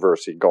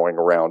controversy going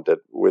around it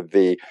with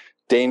the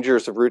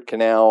dangers of root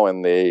canal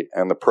and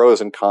the pros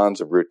and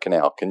cons of root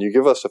canal. Can you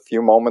give us a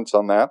few moments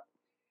on that?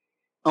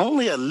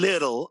 Only a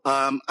little.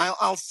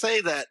 I'll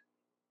say that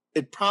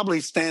it probably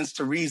stands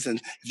to reason.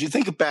 If you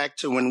think back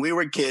to when we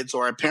were kids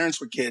or our parents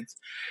were kids,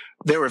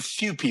 there were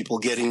few people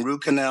getting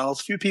root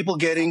canals, few people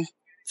getting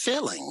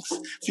fillings,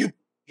 few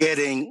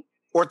getting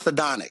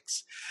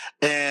orthodontics.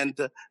 And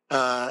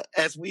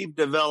as we've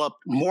developed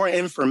more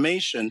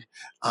information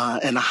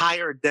and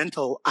higher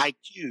dental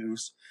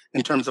IQs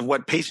in terms of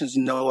what patients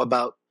know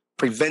about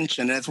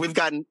prevention, as we've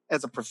gotten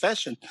as a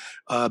profession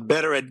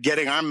better at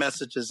getting our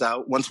messages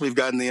out, once we've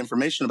gotten the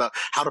information about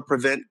how to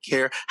prevent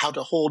care, how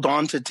to hold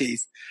on to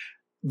teeth,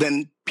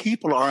 then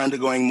people are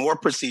undergoing more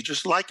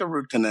procedures like a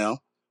root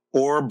canal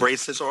or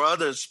braces or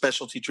other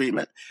specialty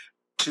treatment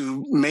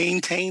to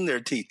maintain their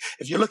teeth.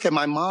 If you look at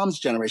my mom's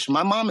generation,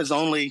 my mom is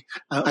only,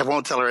 I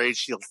won't tell her age,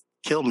 she'll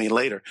kill me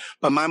later,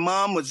 but my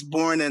mom was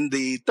born in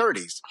the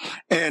 30s.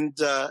 And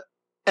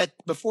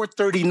before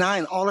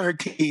 39, all of her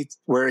teeth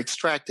were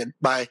extracted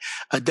by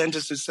a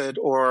dentist who said,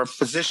 or a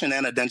physician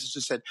and a dentist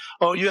who said,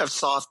 oh, you have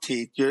soft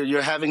teeth,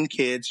 you're having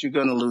kids, you're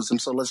going to lose them,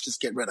 so let's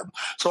just get rid of them.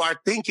 So our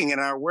thinking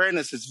and our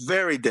awareness is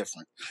very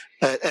different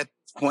at this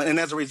point. And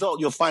as a result,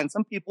 you'll find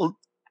some people,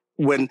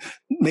 when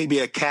maybe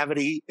a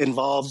cavity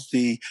involves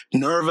the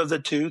nerve of the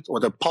tooth or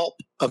the pulp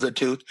of the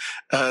tooth,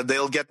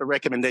 they'll get the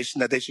recommendation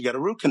that they should get a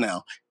root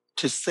canal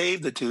to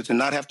save the tooth and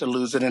not have to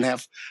lose it and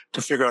have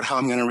to figure out how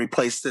I'm going to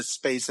replace this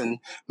space and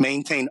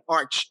maintain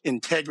arch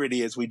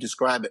integrity as we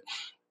describe it.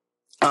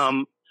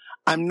 I'm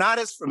not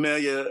as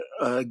familiar,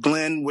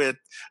 Glenn, with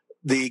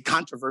the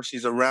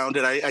controversies around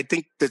it. I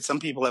think that some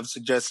people have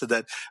suggested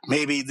that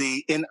maybe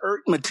the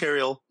inert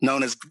material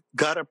known as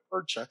gutta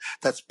percha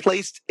that's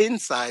placed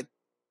inside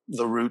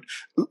the root,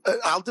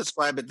 I'll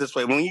describe it this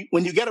way.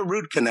 When you get a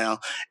root canal,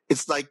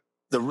 it's like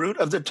the root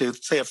of the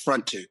tooth, say a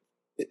front tooth.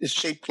 It's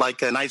shaped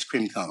like an ice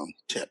cream cone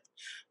tip.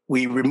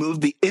 We remove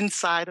the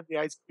inside of the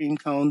ice cream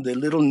cone, the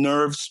little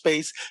nerve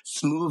space,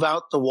 smooth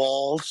out the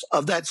walls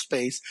of that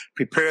space,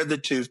 prepare the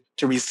tooth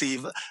to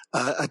receive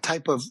a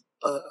type of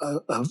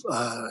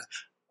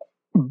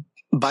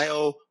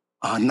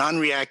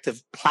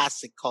non-reactive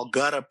plastic called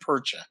gutta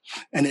percha.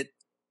 And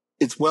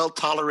it's well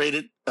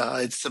tolerated.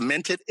 It's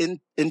cemented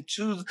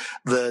into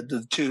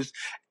the tooth.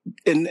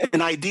 And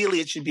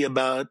ideally, it should be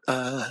about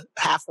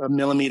half a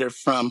millimeter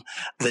from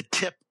the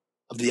tip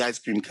of the ice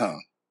cream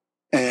cone.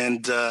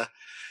 And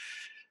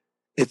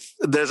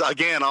there's,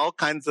 again, all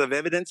kinds of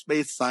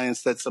evidence-based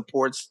science that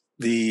supports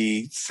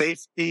the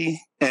safety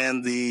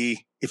and the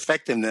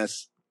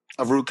effectiveness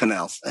of root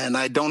canals. And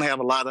I don't have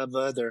a lot of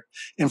other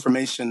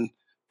information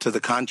to the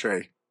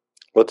contrary.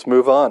 Let's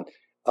move on.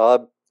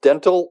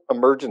 Dental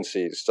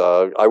emergencies.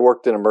 I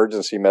worked in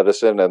emergency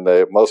medicine, and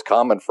the most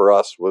common for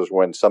us was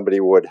when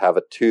somebody would have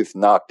a tooth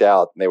knocked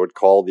out, and they would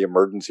call the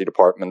emergency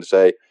department and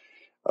say,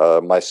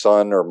 my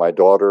son or my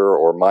daughter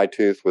or my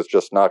tooth was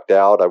just knocked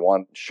out.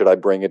 Should I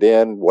bring it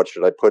in? What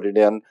should I put it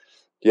in?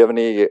 Do you have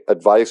any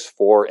advice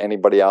for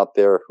anybody out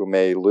there who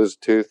may lose a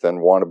tooth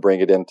and want to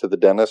bring it into the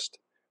dentist?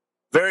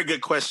 Very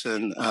good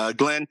question,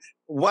 Glenn.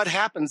 What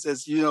happens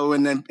is,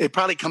 and then it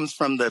probably comes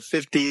from the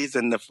 50s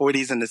and the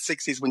 40s and the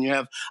 60s when you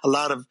have a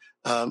lot of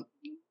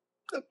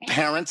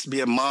parents,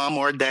 be a mom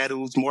or a dad,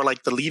 who's more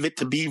like the leave it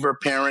to beaver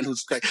parent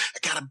who's like,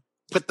 I got to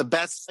put the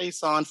best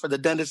face on for the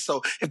dentist.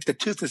 So if the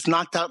tooth is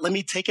knocked out, let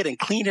me take it and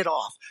clean it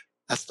off.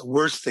 That's the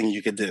worst thing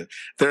you could do.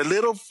 There are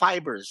little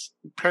fibers,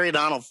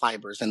 periodontal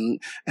fibers and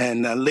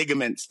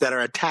ligaments that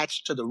are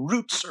attached to the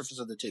root surface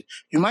of the tooth.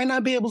 You might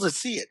not be able to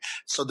see it.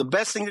 So the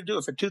best thing to do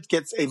if a tooth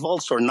gets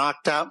avulsed or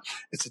knocked out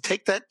is to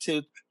take that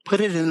tooth,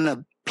 put it in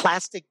a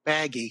plastic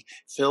baggie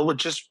filled with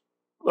just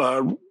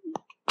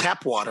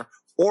tap water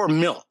or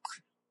milk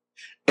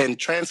and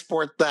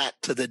transport that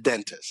to the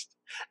dentist.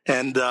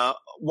 And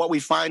what we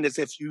find is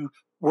if you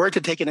were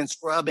to take it and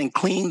scrub and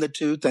clean the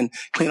tooth and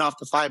clean off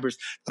the fibers,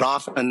 that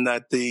often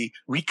that the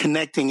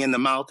reconnecting in the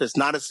mouth is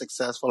not as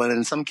successful. And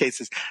in some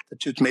cases, the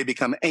tooth may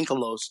become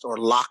ankylosed or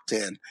locked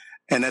in.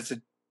 And as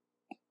the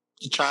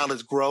child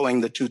is growing,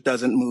 the tooth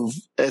doesn't move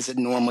as it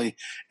normally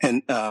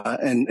and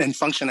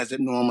function as it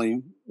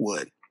normally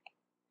would.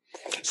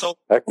 So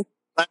I'll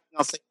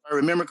say, if I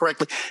remember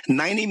correctly,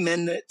 90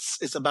 minutes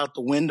is about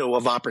the window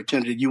of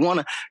opportunity. You want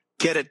to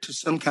get it to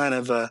some kind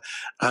of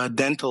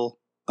dental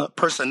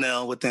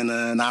personnel within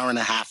an hour and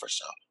a half or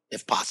so,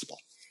 if possible.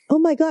 Oh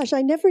my gosh,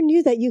 I never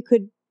knew that you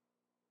could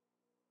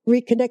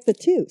reconnect the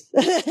tooth.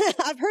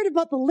 I've heard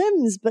about the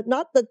limbs, but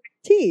not the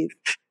teeth.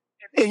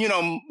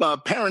 And,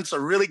 parents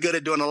are really good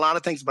at doing a lot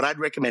of things, but I'd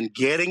recommend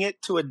getting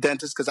it to a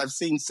dentist because I've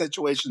seen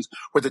situations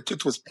where the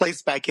tooth was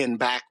placed back in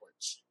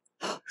backwards.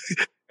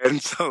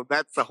 And so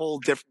that's a whole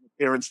different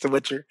appearance to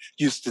what you're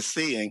used to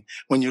seeing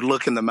when you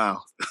look in the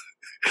mouth.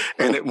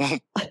 and it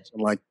won't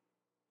like.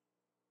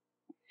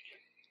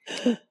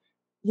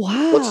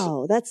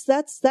 Wow, that's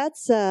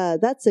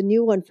a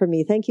new one for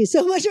me. Thank you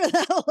so much for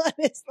that one.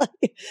 It's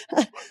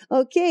like,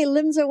 okay,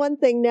 limbs are one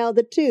thing. Now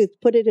the tooth,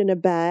 put it in a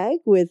bag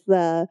with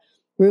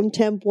room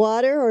temp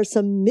water or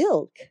some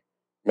milk.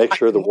 Make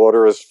sure the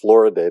water is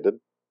fluoridated.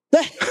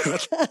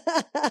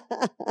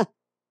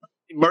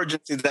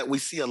 Emergency that we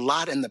see a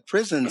lot in the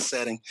prison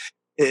setting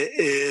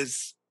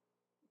is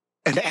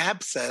an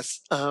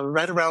abscess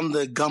right around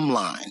the gum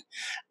line.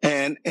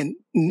 And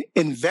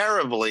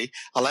invariably,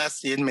 I'll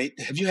ask the inmate,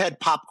 have you had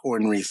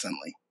popcorn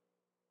recently?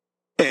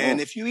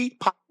 And if you eat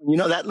popcorn, you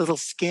know that little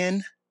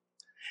skin,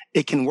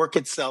 it can work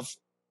itself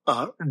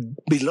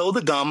below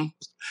the gum.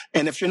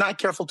 And if you're not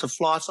careful to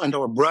floss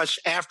under a brush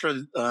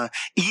after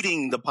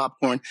eating the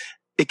popcorn,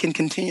 it can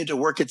continue to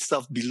work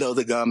itself below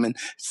the gum and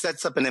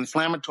sets up an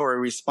inflammatory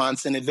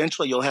response. And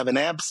eventually you'll have an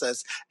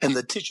abscess and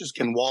the tissues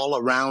can wall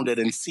around it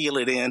and seal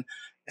it in.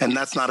 And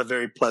that's not a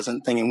very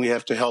pleasant thing. And we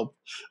have to help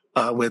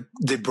with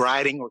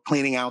debriding or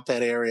cleaning out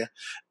that area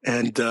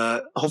and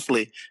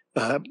hopefully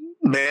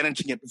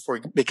managing it before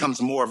it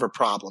becomes more of a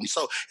problem.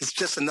 So it's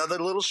just another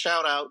little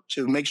shout out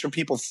to make sure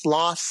people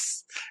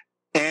floss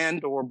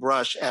and or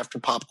brush after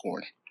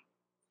popcorn.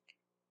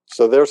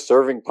 So they're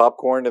serving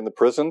popcorn in the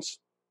prisons?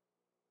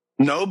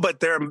 No, but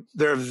there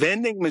are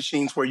vending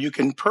machines where you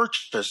can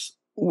purchase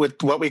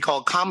with what we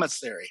call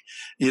commissary.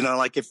 You know,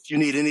 like if you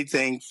need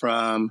anything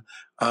from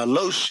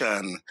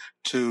lotion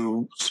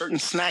to certain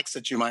snacks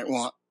that you might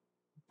want,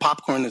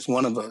 popcorn is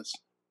one of those.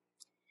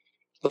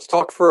 Let's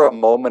talk for a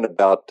moment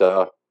about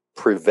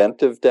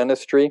preventive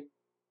dentistry.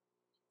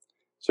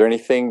 Is there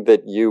anything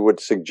that you would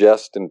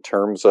suggest in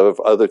terms of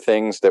other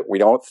things that we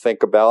don't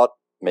think about,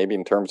 maybe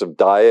in terms of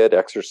diet,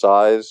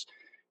 exercise?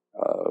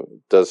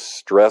 Does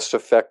stress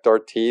affect our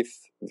teeth?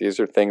 These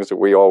are things that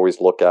we always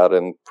look at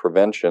in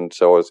prevention.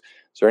 So is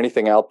there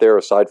anything out there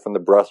aside from the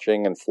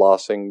brushing and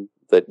flossing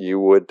that you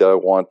would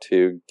want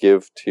to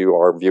give to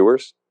our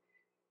viewers?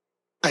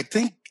 I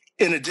think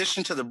in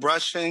addition to the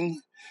brushing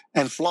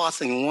and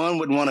flossing, one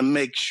would want to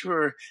make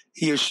sure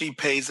he or she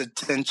pays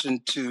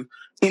attention to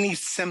any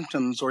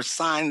symptoms or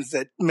signs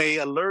that may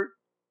alert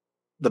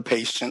the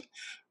patient,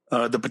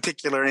 the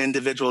particular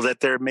individual,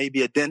 that there may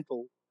be a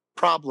dental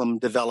problem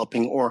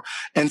developing.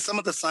 And some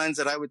of the signs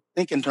that I would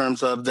think in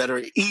terms of that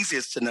are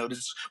easiest to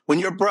notice when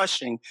you're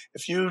brushing,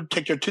 if you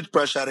take your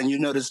toothbrush out and you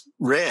notice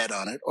red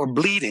on it or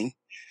bleeding,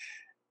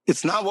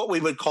 it's not what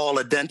we would call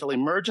a dental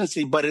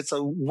emergency, but it's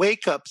a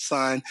wake-up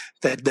sign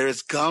that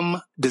there's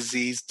gum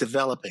disease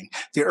developing.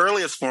 The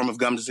earliest form of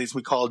gum disease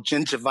we call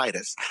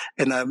gingivitis.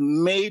 And a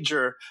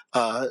major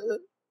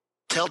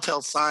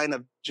telltale sign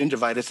of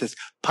gingivitis is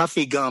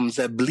puffy gums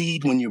that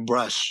bleed when you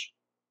brush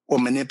or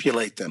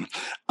manipulate them.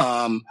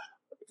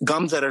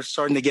 Gums that are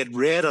starting to get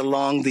red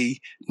along the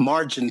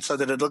margin so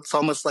that it looks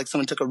almost like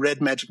someone took a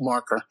red magic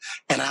marker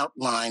and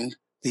outlined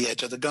the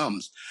edge of the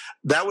gums.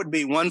 That would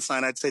be one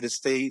sign I'd say to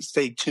stay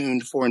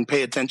tuned for and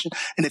pay attention.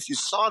 And if you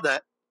saw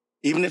that,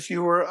 even if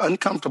you were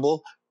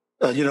uncomfortable,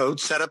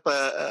 set up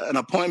an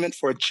appointment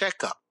for a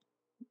checkup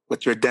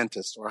with your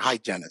dentist or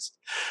hygienist.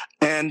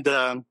 And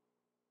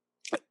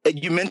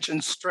you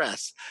mentioned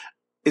stress.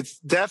 It's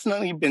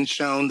definitely been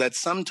shown that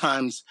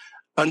sometimes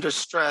under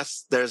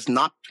stress, there's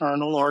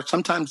nocturnal or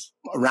sometimes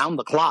around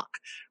the clock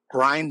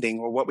grinding,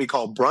 or what we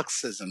call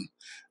bruxism,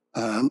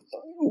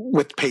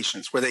 with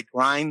patients, where they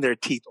grind their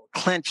teeth or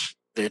clench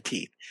their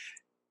teeth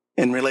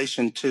in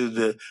relation to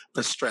the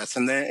stress.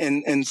 And there,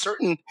 in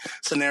certain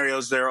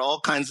scenarios, there are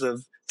all kinds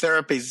of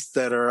therapies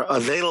that are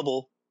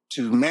available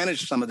to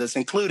manage some of this,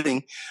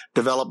 including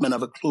development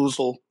of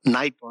occlusal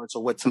night guards,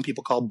 or what some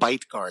people call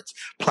bite guards,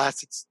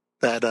 plastics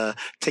that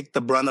take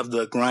the brunt of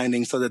the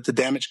grinding so that the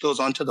damage goes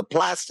onto the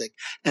plastic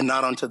and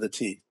not onto the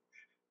teeth.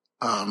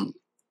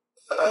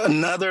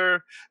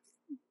 Another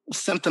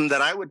symptom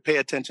that I would pay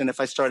attention if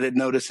I started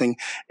noticing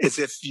is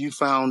if you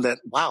found that,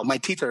 wow, my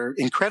teeth are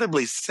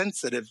incredibly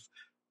sensitive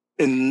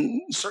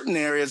in certain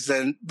areas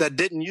that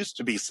didn't used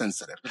to be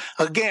sensitive.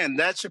 Again,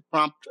 that should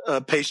prompt a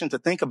patient to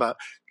think about,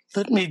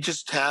 let me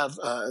just have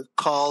a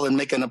call and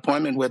make an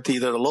appointment with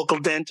either the local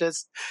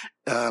dentist,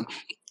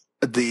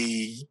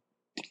 the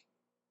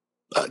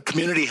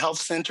community health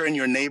center in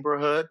your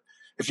neighborhood,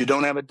 if you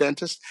don't have a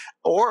dentist,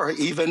 or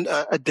even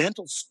a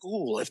dental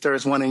school, if there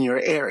is one in your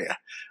area.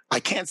 I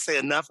can't say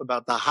enough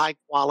about the high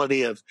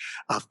quality of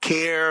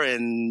care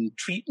and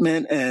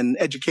treatment and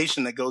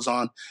education that goes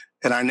on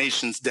in our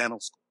nation's dental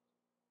school.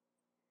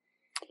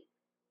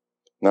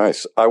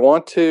 Nice. I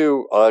want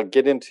to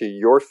get into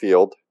your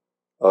field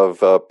of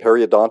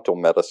periodontal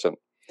medicine,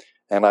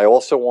 and I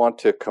also want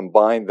to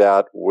combine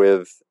that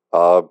with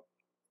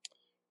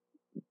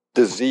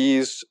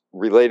disease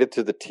related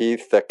to the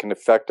teeth that can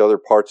affect other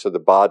parts of the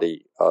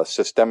body,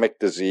 systemic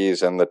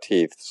disease in the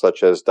teeth,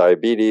 such as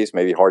diabetes,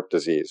 maybe heart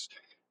disease.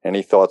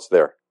 Any thoughts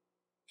there?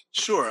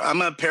 Sure.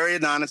 I'm a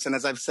periodontist, and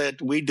as I've said,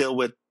 we deal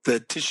with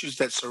the tissues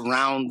that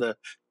surround the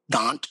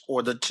dent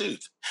or the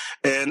tooth.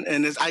 And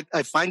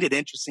I find it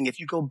interesting. If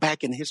you go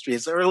back in history,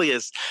 as early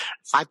as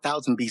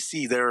 5000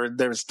 BC,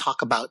 there's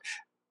talk about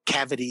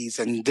cavities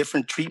and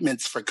different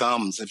treatments for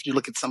gums, if you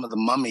look at some of the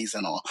mummies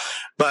and all.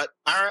 But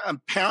our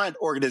parent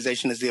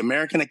organization is the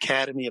American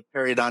Academy of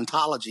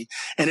Periodontology,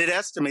 and it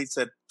estimates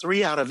that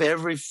 3 out of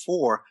every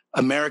 4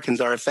 Americans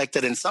are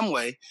affected in some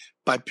way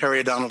by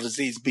periodontal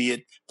disease, be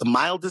it the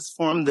mildest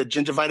form, the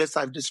gingivitis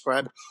I've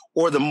described,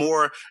 or the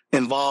more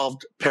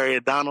involved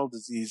periodontal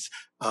disease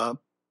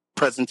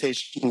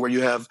presentation where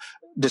you have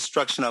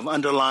destruction of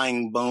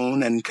underlying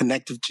bone and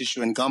connective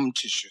tissue and gum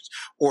tissues,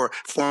 or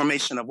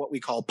formation of what we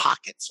call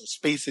pockets or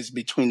spaces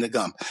between the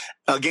gum.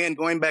 Again,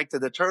 going back to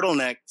the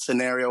turtleneck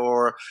scenario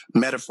or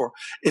metaphor,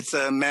 it's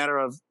a matter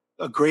of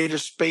a greater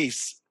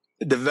space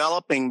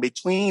developing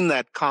between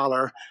that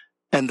collar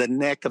and the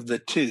neck of the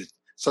tooth,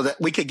 so that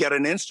we could get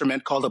an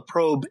instrument called a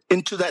probe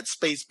into that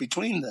space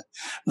between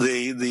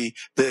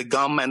the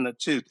gum and the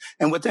tooth.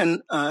 And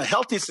within a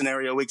healthy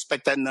scenario, we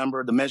expect that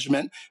number, the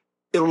measurement,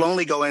 it'll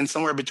only go in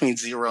somewhere between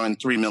 0 and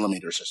 3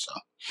 millimeters or so.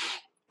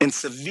 In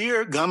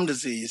severe gum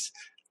disease,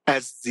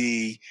 as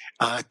the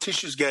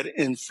tissues get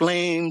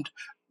inflamed,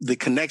 the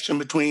connection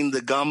between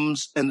the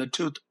gums and the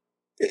tooth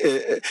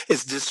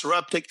is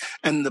disrupted,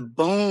 and the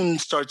bone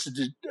starts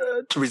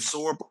to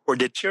resorb or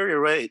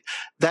deteriorate.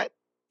 That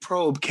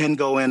probe can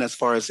go in as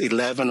far as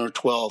 11 or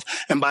 12.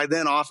 And by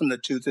then, often the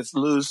tooth is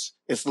loose,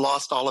 it's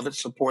lost all of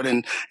its support,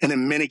 and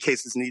in many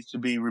cases needs to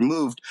be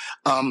removed.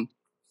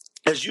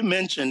 As you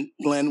mentioned,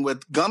 Glenn,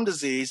 with gum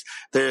disease,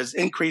 there's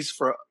increased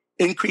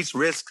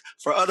risk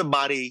for other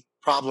body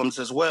problems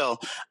as well.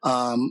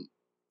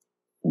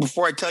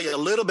 Before I tell you a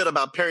little bit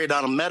about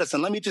periodontal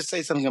medicine, let me just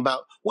say something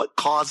about what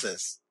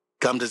causes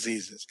gum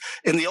diseases.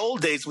 In the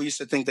old days, we used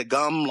to think that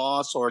gum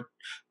loss or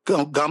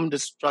gum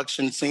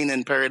destruction seen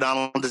in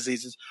periodontal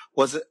diseases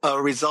was a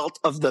result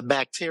of the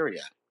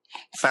bacteria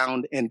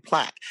found in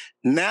plaque.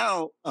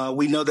 Now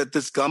we know that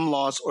this gum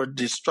loss or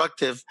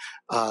destructive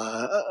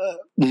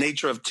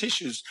nature of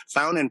tissues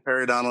found in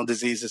periodontal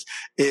diseases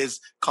is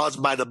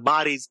caused by the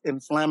body's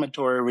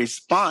inflammatory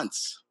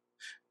response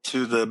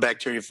to the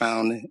bacteria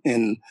found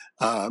in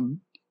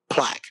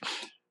plaque.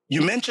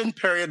 You mentioned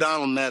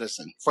periodontal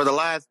medicine. For the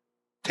last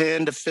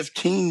 10 to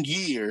 15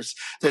 years,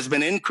 there's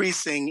been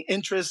increasing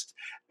interest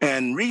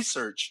and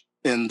research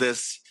in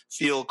this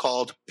field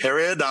called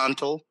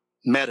periodontal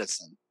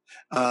medicine.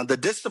 The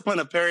discipline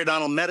of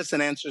periodontal medicine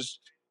answers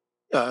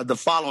the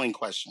following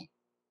question.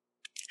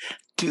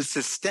 Do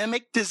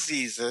systemic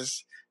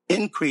diseases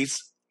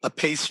increase a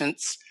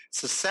patient's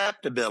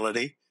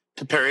susceptibility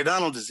to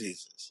periodontal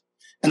diseases?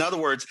 In other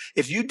words,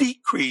 if you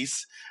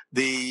decrease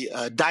the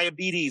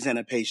diabetes in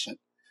a patient,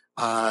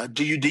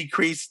 do you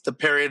decrease the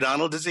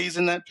periodontal disease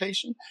in that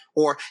patient?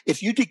 Or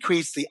if you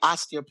decrease the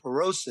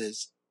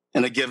osteoporosis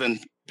in a given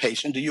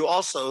patient, do you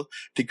also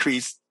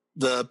decrease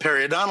the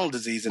periodontal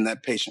disease in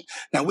that patient?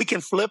 Now, we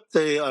can flip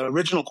the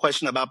original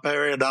question about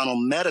periodontal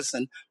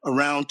medicine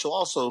around to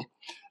also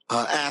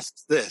ask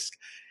this.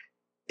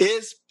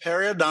 Is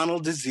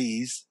periodontal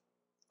disease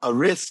a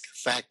risk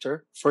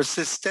factor for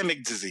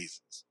systemic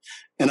diseases?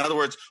 In other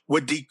words,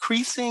 would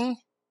decreasing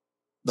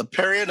the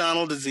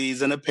periodontal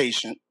disease in a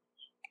patient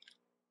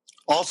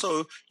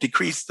also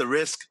decrease the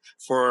risk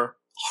for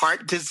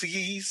heart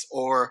disease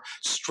or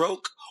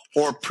stroke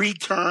or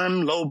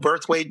preterm low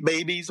birth weight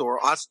babies or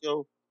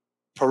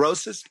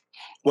osteoporosis?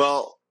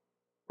 Well,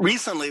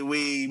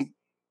 recently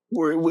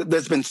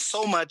there's been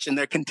so much, and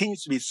there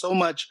continues to be so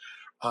much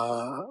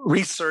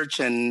research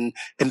and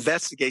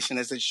investigation,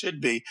 as it should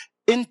be,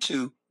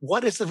 into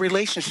what is the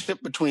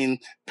relationship between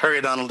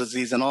periodontal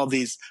disease and all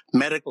these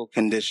medical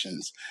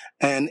conditions.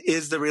 And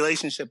is the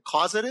relationship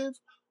causative,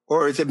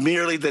 or is it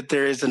merely that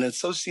there is an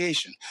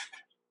association?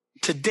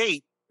 To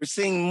date, we're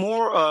seeing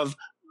more of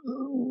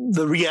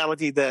the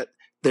reality that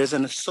there's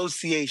an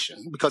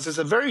association, because it's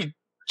a very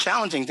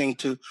challenging thing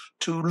to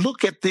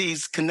look at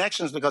these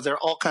connections, because there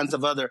are all kinds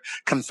of other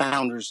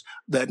confounders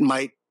that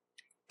might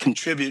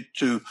contribute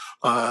to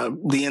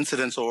the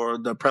incidence or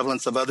the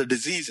prevalence of other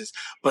diseases.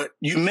 But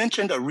you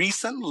mentioned a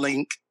recent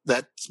link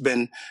that's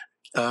been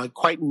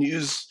quite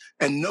news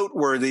and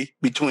noteworthy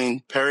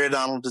between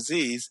periodontal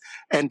disease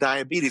and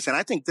diabetes. And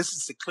I think this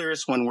is the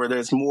clearest one, where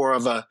there's more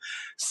of a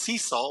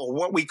seesaw, or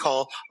what we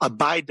call a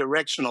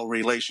bidirectional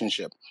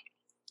relationship.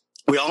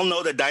 We all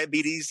know that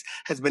diabetes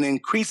has been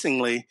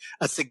increasingly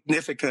a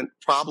significant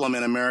problem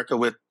in America,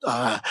 with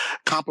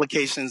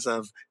complications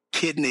of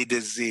kidney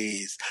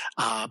disease,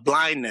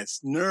 blindness,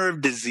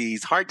 nerve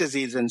disease, heart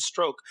disease, and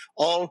stroke,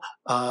 all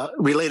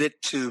related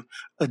to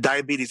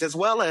diabetes, as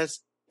well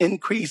as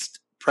increased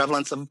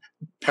prevalence of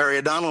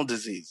periodontal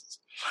diseases.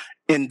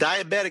 In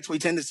diabetics, we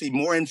tend to see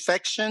more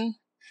infection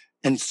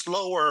and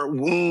slower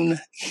wound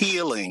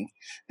healing.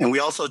 And we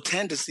also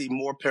tend to see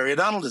more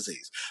periodontal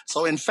disease.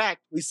 So in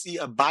fact, we see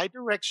a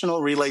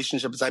bidirectional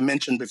relationship, as I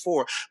mentioned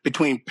before,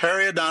 between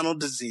periodontal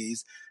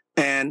disease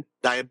and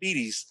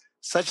diabetes,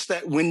 such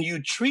that when you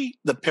treat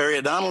the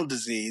periodontal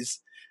disease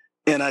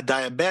in a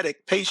diabetic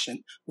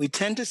patient, we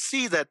tend to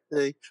see that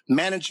the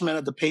management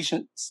of the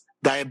patient's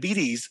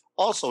diabetes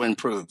also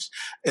improves.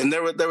 And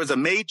there was a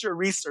major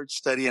research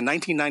study in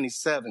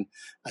 1997,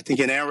 I think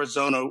in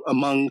Arizona,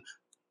 among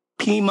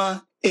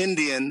Pima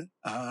Indian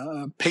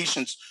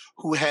patients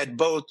who had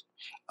both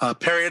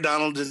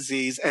periodontal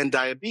disease and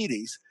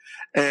diabetes.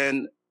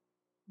 And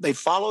they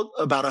followed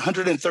about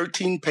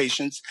 113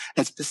 patients,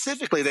 and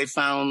specifically they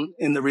found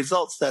in the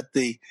results that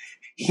the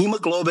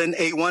hemoglobin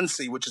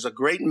A1C, which is a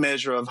great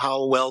measure of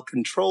how well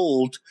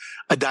controlled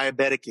a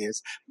diabetic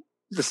is,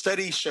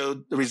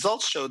 the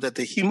results showed that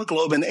the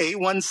hemoglobin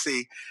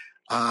A1C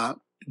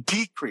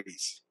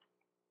decreased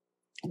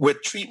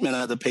with treatment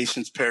of the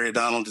patient's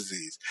periodontal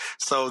disease.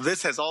 So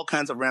this has all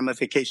kinds of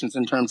ramifications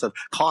in terms of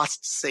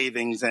cost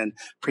savings and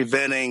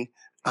preventing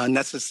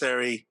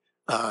unnecessary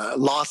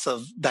loss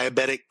of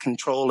diabetic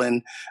control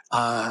in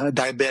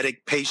diabetic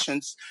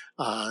patients,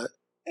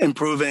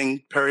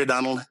 improving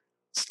periodontal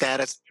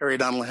status,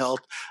 periodontal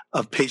health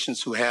of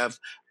patients who have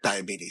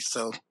diabetes.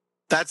 So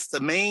that's the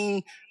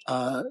main,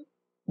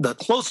 the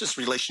closest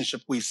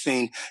relationship we've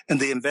seen, and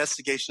the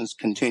investigations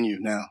continue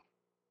now.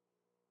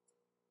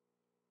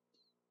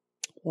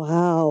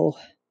 Wow.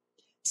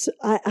 So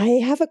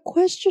I have a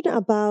question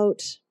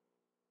about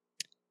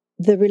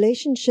the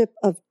relationship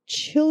of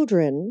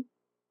children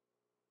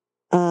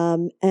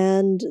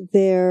and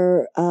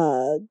their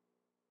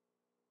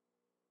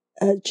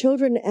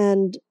children,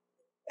 and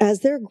as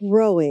they're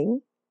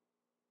growing,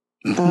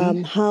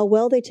 how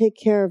well they take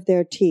care of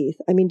their teeth.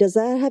 I mean, does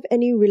that have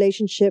any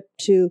relationship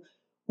to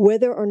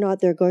whether or not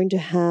they're going to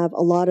have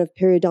a lot of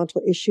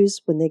periodontal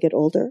issues when they get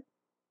older?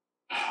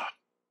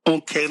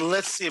 Okay,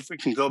 let's see if we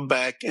can go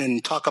back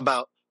and talk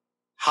about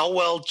how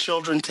well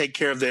children take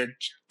care of their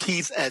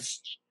teeth as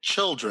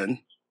children.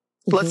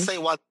 Mm-hmm. Let's say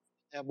what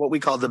we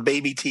call the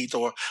baby teeth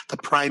or the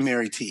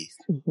primary teeth,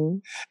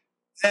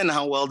 and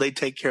how well they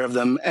take care of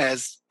them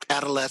as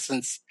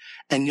adolescents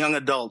and young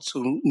adults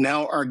who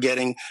now are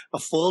getting a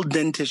full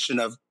dentition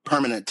of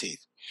permanent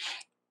teeth.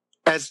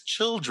 As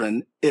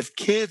children, if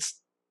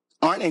kids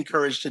aren't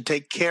encouraged to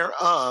take care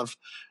of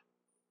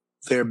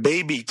their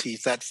baby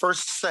teeth, that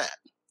first set,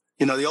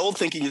 you know, the old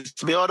thinking used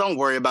to be, oh, don't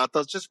worry about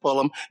those, just pull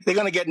them. They're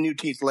going to get new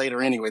teeth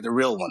later anyway, the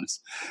real ones.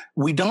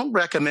 We don't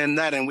recommend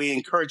that, and we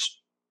encourage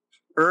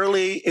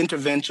early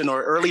intervention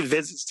or early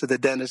visits to the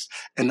dentist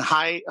and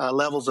high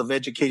levels of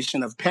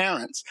education of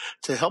parents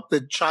to help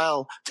the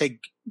child take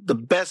the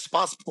best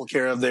possible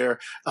care of their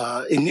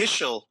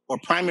initial or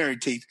primary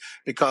teeth,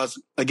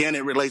 because, again,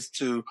 it relates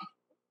to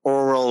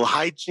oral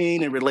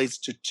hygiene, it relates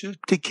to tooth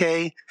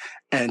decay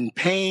and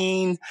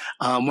pain.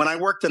 When I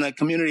worked in a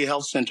community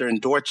health center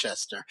in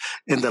Dorchester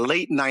in the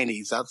late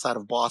 90s outside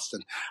of Boston,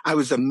 I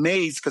was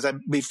amazed because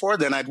before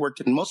then I'd worked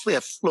in mostly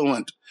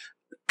affluent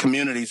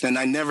communities, and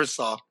I never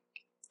saw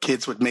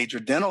kids with major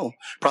dental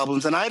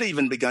problems. And I'd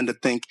even begun to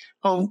think,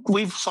 oh,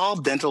 we've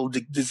solved dental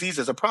disease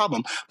as a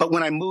problem. But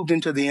when I moved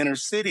into the inner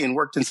city and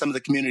worked in some of the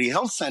community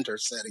health center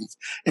settings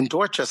in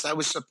Dorchester, I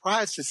was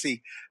surprised to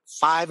see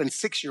 5- and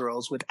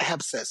 6-year-olds with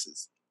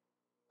abscesses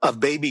of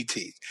baby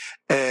teeth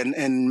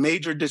and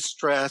major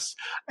distress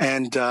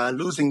and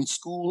losing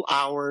school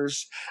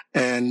hours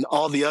and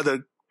all the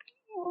other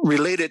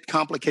related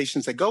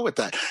complications that go with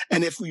that.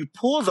 And if we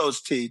pull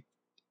those teeth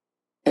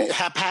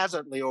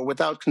haphazardly or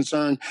without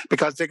concern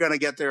because they're going to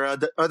get their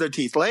other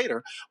teeth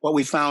later, what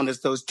we found is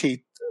those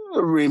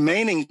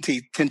remaining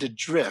teeth tend to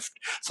drift,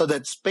 so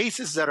that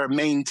spaces that are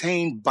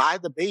maintained by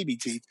the baby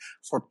teeth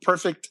for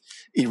perfect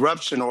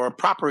eruption or a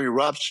proper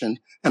eruption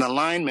and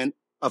alignment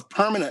of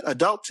permanent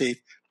adult teeth,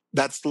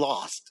 that's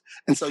lost.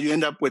 And so you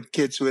end up with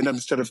kids who end up,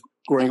 instead of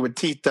growing with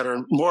teeth that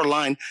are more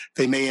aligned,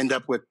 they may end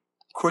up with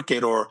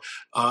crooked or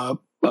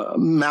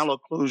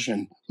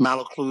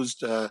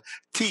malocclused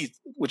teeth,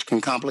 which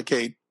can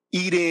complicate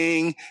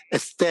eating,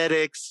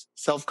 aesthetics,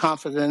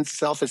 self-confidence,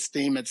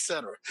 self-esteem,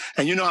 etc.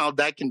 And you know how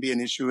that can be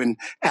an issue in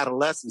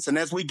adolescence. And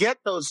as we get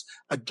those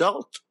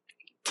adult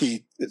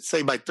teeth,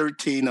 say by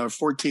 13 or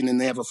 14,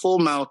 and they have a full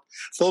mouth,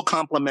 full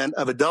complement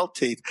of adult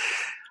teeth,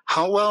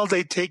 how well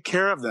they take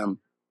care of them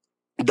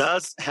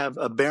does have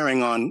a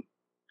bearing on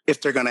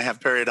if they're going to have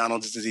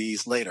periodontal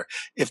disease later.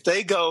 If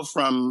they go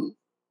from,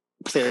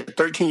 say, a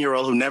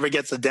 13-year-old who never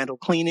gets a dental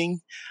cleaning,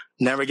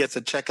 never gets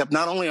a checkup,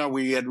 not only are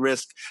we at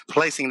risk,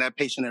 placing that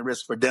patient at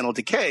risk for dental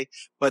decay,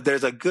 but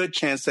there's a good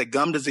chance that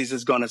gum disease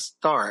is going to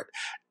start.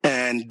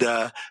 And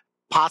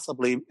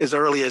possibly as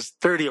early as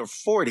 30 or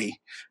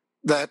 40,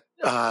 that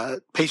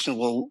patient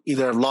will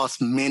either have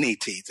lost many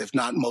teeth, if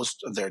not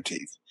most of their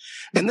teeth.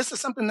 And this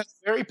is something that's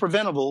very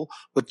preventable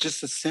with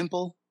just a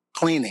simple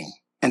cleaning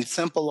and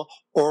simple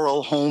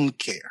oral home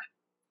care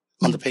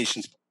on the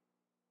patient's.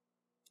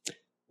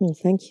 Well,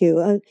 thank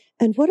you.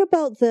 And what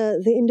about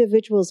the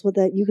individuals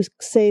that you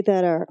say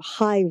that are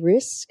high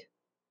risk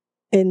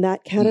in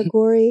that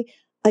category?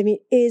 I mean,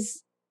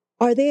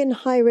 are they in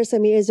high risk? I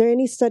mean, is there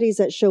any studies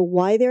that show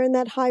why they're in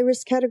that high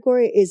risk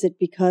category? Is it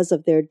because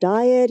of their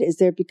diet? Is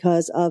there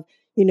because of,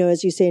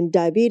 as you say, in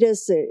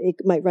diabetes, it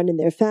might run in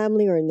their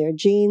family or in their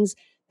genes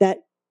that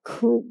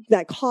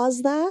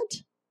cause that?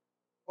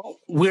 Well,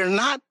 we're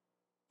not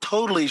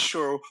totally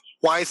sure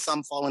why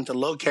some fall into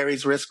low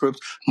caries risk groups,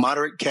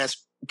 moderate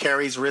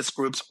caries risk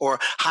groups, or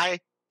high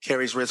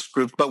caries risk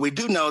group, but we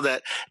do know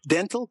that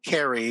dental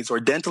caries or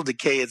dental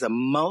decay is a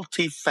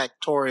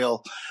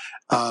multifactorial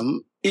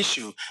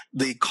issue.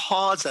 The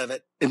cause of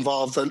it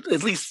involves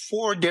at least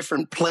four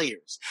different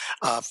players,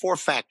 four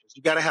factors.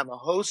 You got to have a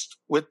host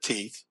with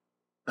teeth,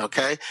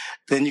 okay?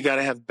 Then you got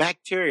to have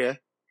bacteria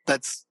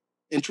that's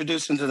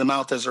introduced into the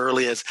mouth as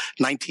early as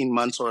 19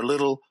 months or a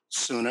little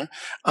sooner.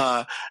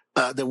 That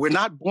we're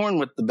not born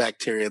with the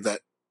bacteria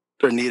that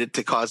are needed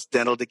to cause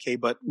dental decay,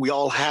 but we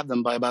all have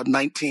them by about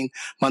 19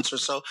 months or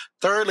so.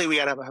 Thirdly, we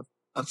got to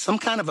have some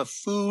kind of a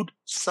food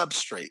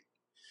substrate.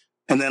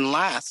 And then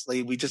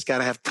lastly, we just got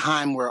to have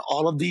time where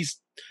all of these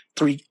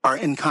three are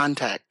in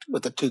contact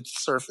with the tooth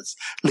surface,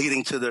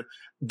 leading to the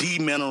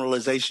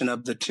demineralization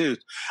of the tooth.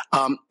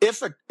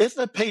 If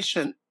a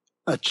patient,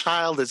 a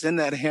child is in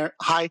that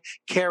high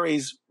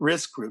caries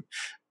risk group,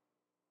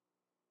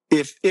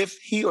 if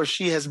he or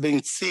she has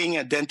been seeing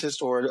a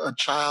dentist or a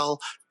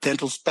child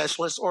dental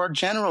specialist or a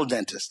general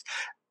dentist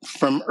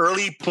from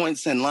early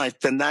points in life,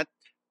 then that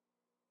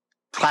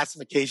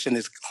classification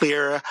is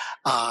clear.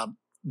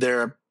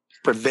 There are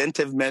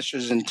preventive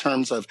measures in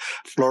terms of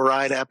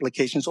fluoride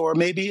applications or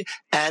maybe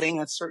adding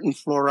a certain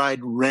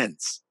fluoride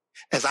rinse,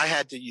 as I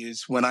had to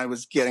use when I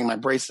was getting my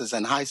braces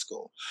in high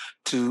school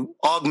to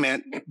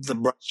augment the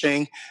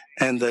brushing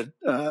and the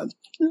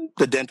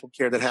dental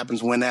care that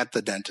happens when at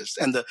the dentist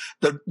and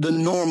the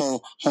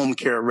normal home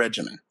care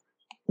regimen.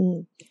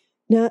 Mm.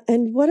 Now,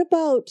 and what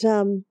about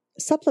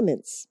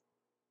supplements?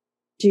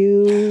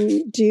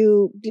 Do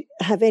you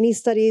have any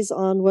studies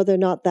on whether or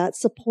not that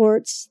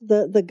supports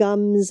the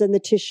gums and the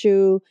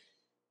tissue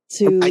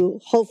to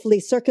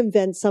hopefully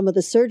circumvent some of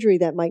the surgery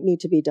that might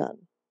need to be done?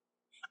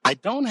 I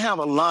don't have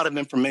a lot of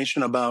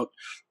information about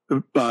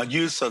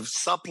use of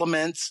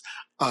supplements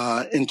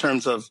in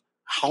terms of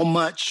how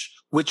much,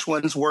 which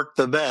ones work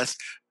the best,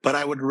 but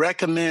I would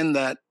recommend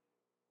that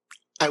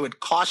I would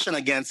caution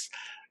against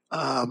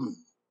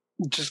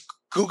just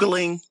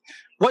Googling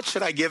what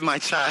should I give my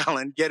child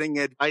and getting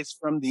advice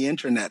from the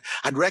internet.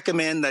 I'd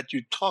recommend that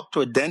you talk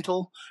to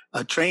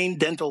a trained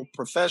dental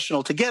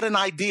professional to get an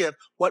idea of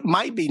what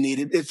might be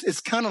needed. It's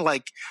kind of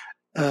like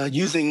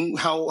using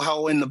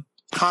how in the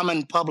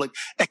common public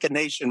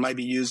echinacea might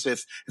be used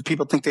if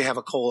people think they have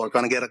a cold or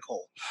going to get a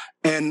cold.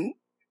 And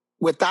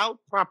without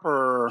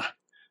proper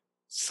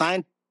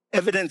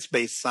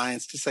evidence-based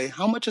science to say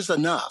how much is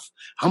enough,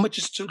 how much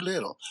is too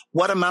little,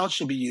 what amount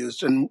should be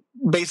used, and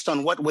based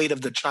on what weight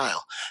of the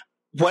child,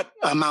 what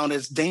amount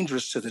is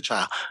dangerous to the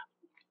child.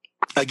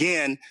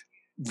 Again,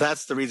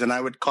 that's the reason I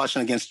would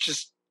caution against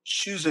just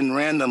choosing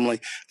randomly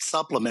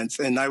supplements.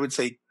 And I would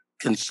say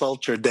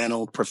consult your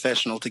dental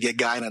professional to get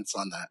guidance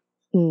on that.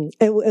 And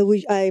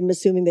I'm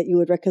assuming that you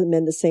would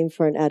recommend the same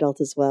for an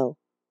adult as well.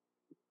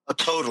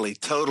 Totally.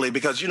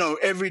 Because,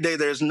 every day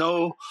there's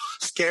no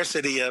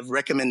scarcity of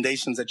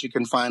recommendations that you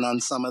can find on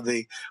some of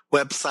the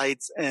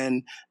websites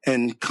and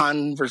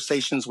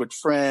conversations with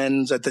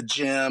friends at the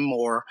gym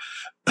or,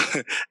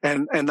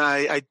 and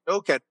I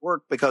joke at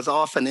work because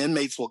often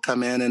inmates will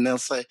come in and they'll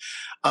say,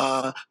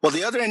 well,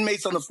 the other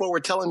inmates on the floor were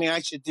telling me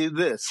I should do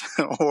this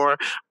or,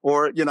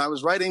 I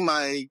was writing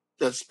my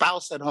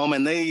spouse at home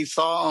and they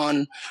saw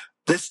on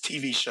this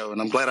TV show, and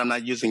I'm glad I'm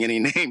not using any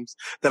names,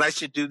 that I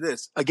should do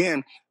this.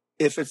 Again,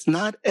 if it's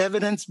not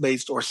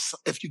evidence-based or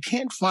if you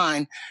can't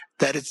find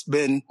that it's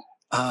been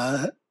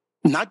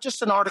not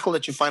just an article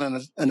that you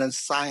find in a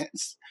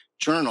science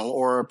journal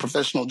or a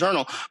professional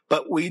journal,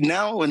 but we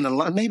now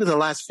maybe the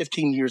last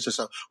 15 years or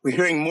so, we're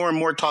hearing more and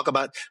more talk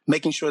about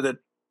making sure that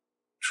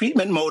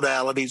treatment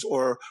modalities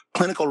or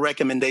clinical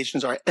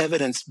recommendations are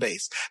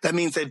evidence-based. That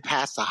means they've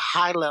passed a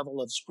high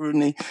level of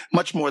scrutiny,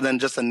 much more than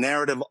just a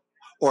narrative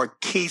or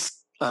case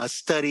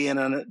study in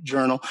a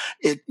journal.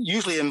 It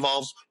usually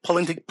involves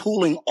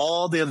pooling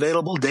all the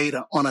available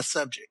data on a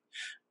subject.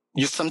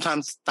 You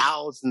sometimes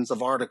thousands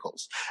of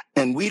articles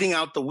and weeding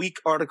out the weak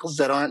articles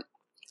that aren't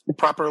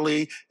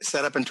properly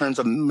set up in terms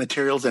of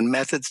materials and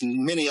methods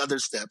and many other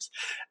steps.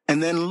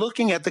 And then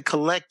looking at the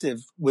collective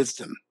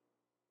wisdom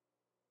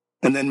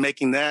and then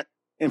making that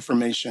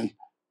information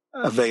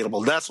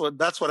available. That's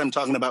what I'm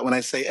talking about when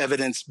I say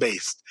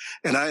evidence-based.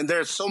 And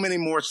there are so many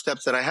more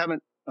steps that I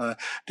haven't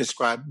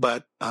described,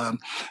 but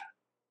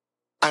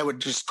I would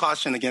just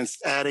caution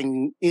against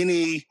adding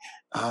any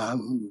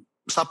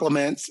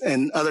supplements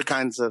and other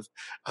kinds of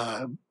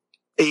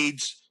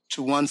aids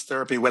to one's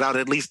therapy without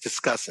at least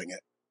discussing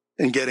it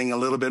and getting a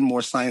little bit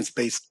more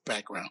science-based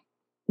background.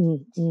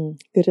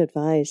 Good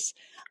advice.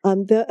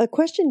 A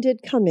question did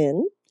come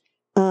in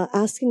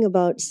asking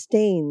about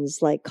stains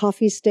like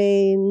coffee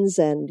stains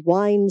and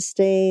wine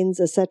stains,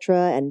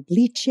 etc., and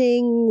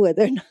bleaching,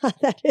 whether or not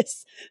that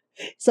is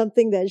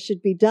something that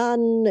should be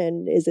done,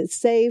 and is it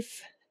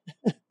safe?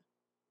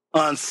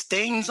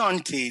 Stains on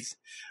teeth,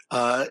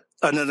 in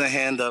the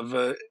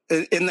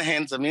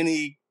hands of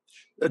any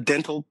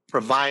dental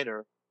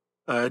provider,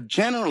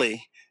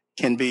 generally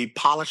can be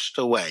polished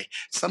away.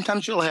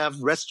 Sometimes you'll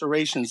have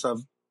restorations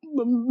of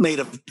made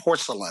of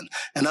porcelain,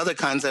 and other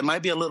kinds that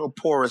might be a little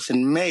porous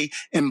and may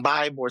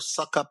imbibe or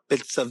suck up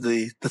bits of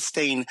the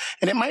stain,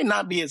 and it might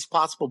not be as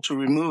possible to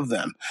remove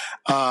them.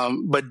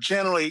 But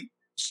generally,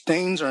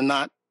 stains are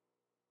not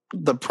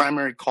the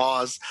primary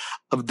cause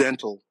of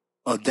dental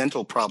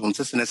problems.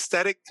 It's an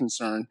aesthetic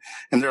concern,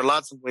 and there are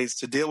lots of ways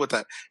to deal with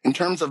that. In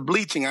terms of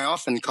bleaching, I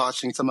often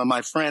caution some of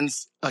my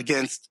friends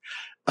against.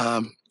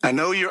 I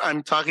know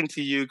I'm talking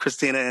to you,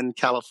 Christina, in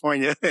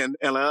California and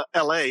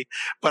LA,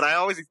 but I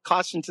always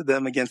caution to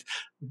them against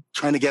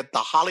trying to get the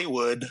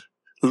Hollywood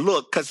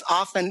look, because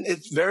often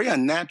it's very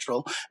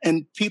unnatural,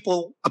 and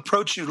people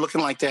approach you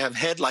looking like they have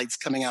headlights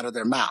coming out of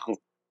their mouth.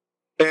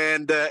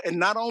 And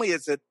not only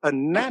is it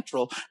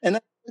unnatural, and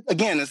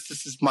again,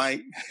 this is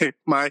my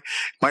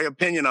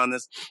opinion on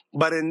this,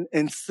 but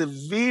in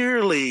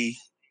severely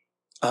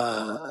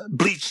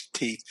bleached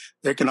teeth,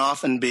 there can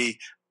often be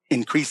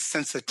increased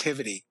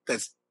sensitivity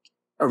that's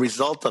a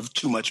result of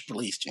too much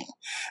bleaching.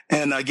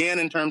 And again,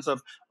 in terms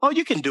of,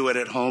 you can do it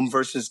at home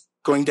versus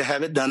going to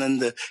have it done in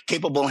the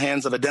capable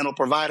hands of a dental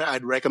provider,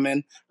 I'd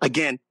recommend,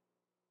 again,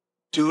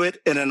 do it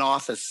in an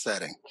office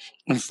setting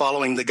and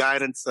following the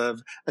guidance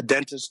of a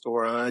dentist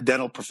or a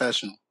dental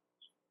professional.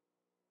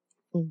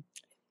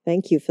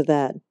 Thank you for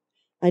that.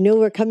 I know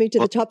we're coming to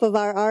the top of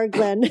our hour,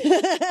 Glenn.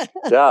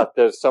 Yeah,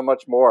 there's so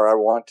much more I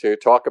want to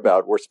talk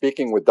about. We're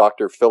speaking with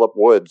Dr. Philip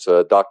Woods,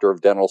 a doctor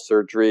of dental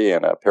surgery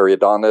and a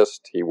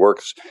periodontist. He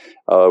works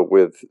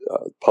with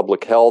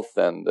public health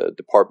and the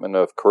Department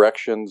of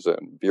Corrections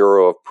and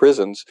Bureau of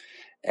Prisons.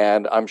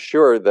 And I'm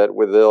sure that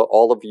with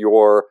all of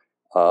your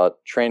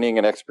training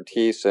and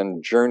expertise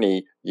and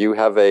journey, you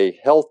have a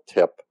health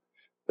tip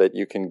that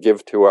you can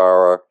give to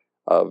our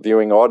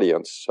viewing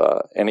audience.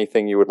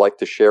 Anything you would like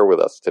to share with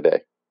us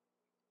today?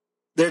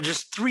 There are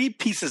just three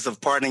pieces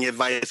of parting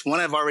advice. One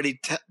I've already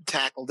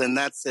tackled, and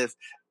that's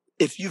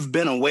if you've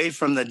been away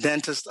from the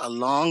dentist a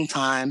long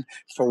time,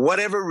 for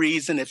whatever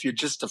reason, if you're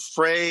just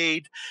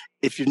afraid,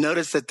 if you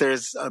notice that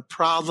there's a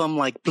problem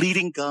like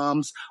bleeding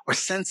gums or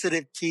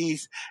sensitive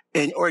teeth,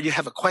 or you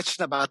have a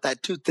question about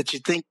that tooth that you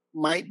think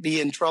might be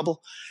in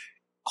trouble,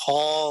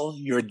 call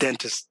your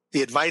dentist.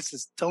 The advice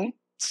is don't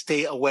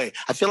stay away.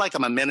 I feel like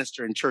I'm a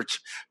minister in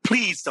church.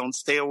 Please don't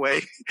stay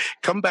away.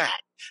 Come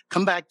back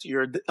to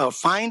your,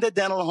 find a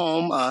dental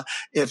home.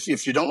 If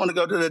you don't want to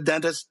go to the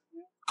dentist,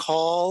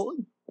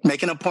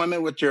 make an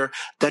appointment with your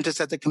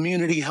dentist at the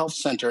community health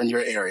center in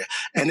your area.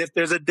 And if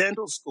there's a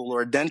dental school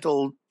or a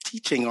dental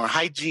teaching or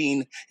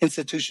hygiene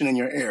institution in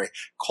your area,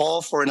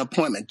 call for an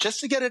appointment just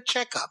to get a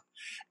checkup.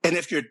 And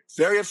if you're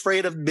very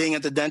afraid of being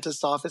at the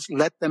dentist's office,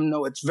 let them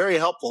know. It's very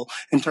helpful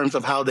in terms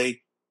of how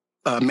they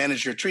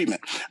manage your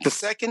treatment. The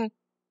second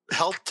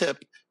health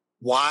tip,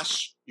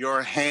 wash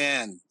your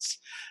hands.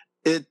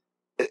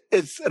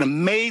 It's an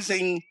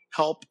amazing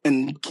help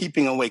in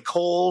keeping away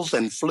colds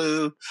and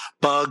flu,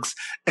 bugs.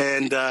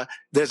 And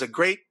there's a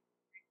great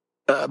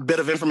bit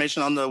of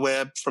information on the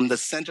web from the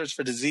Centers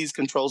for Disease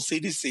Control,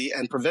 CDC,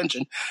 and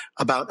Prevention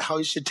about how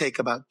you should take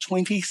about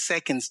 20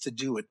 seconds to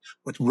do it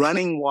with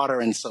running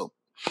water and soap.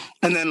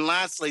 And then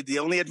lastly, the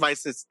only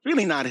advice that's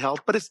really not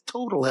health, but it's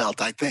total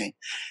health, I think,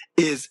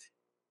 is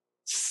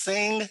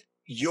sing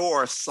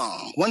your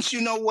song. Once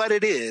you know what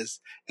it is,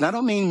 and I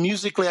don't mean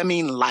musically, I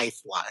mean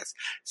life-wise,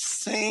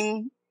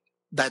 sing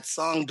that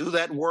song, do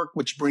that work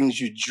which brings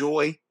you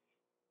joy.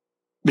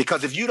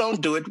 Because if you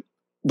don't do it,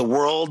 the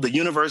world, the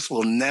universe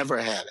will never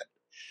have it.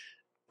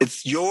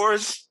 It's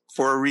yours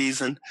for a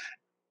reason.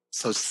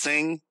 So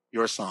sing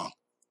your song.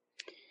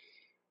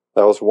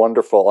 That was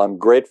wonderful. I'm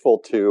grateful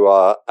to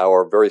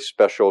our very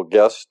special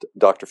guest,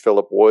 Dr.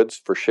 Philip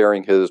Woods, for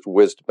sharing his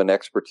wisdom and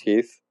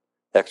expertise.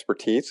 That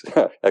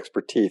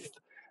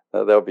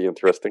would be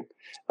interesting,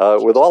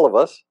 with all of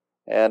us.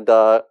 And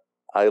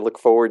I look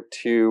forward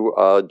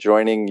to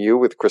joining you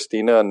with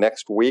Christina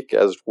next week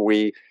as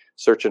we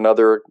search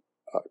another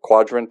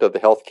quadrant of the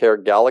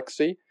healthcare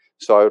galaxy.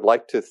 So I would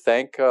like to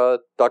thank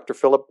Dr.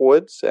 Philip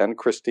Woods and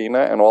Christina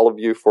and all of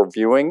you for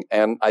viewing.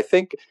 And I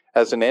think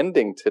as an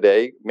ending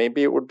today,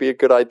 maybe it would be a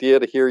good idea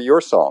to hear your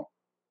song.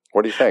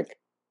 What do you think?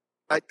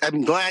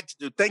 I'm glad to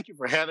do. Thank you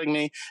for having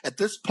me. At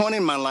this point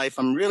in my life,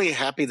 I'm really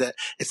happy that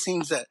it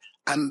seems that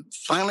I'm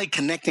finally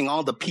connecting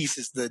all the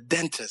pieces, the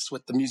dentist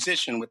with the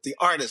musician, with the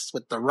artist,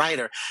 with the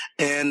writer.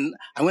 And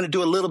I want to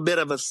do a little bit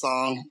of a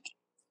song.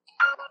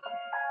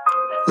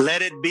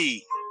 Let It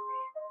Be.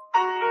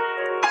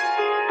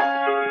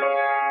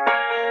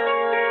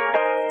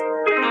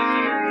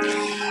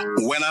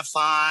 When I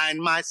find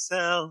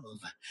myself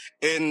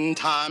in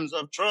times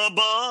of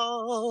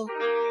trouble,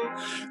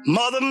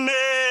 Mother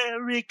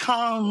Mary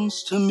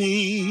comes to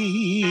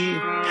me,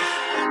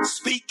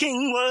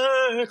 speaking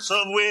words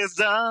of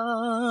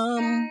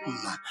wisdom.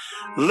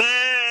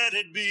 Let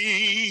it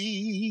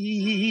be.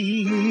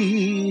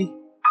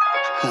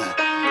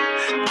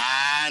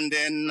 And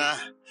in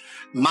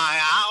my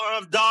hour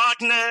of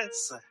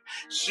darkness,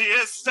 she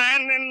is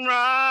standing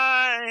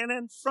right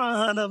in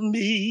front of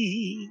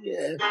me,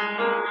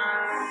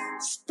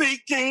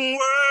 speaking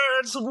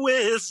words of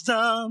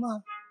wisdom.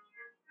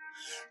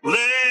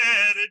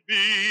 Let it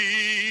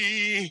be.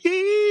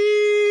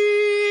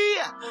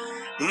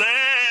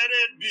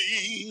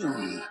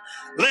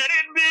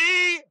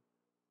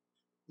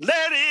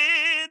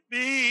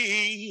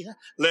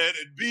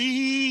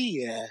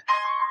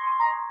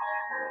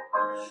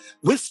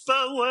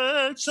 whisper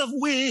words of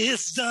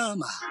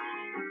wisdom.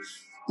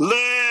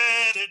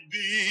 Let it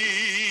be.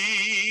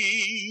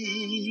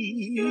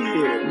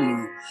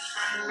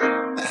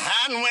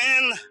 And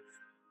when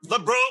the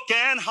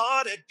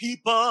broken-hearted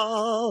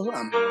people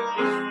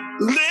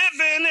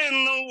living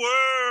in the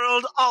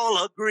world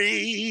all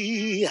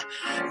agree,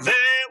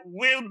 there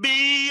will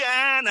be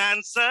an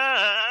answer.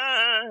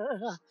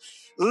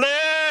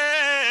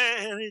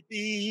 Let it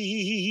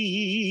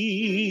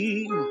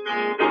be.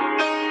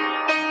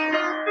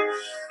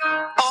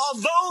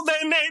 Although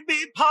they may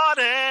be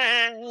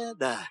parted,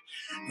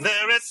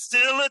 there is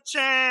still a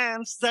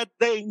chance that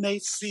they may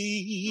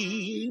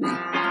see. There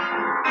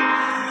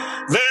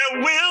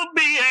will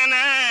be an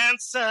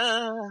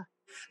answer.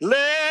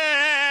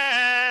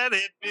 Let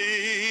it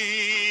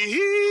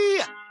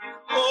be.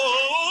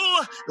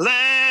 Oh,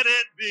 let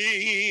it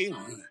be.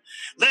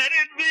 Let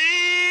it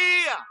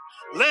be.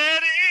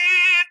 Let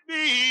it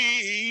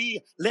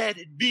be. Let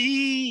it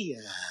be.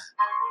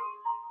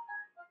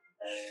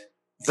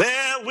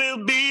 There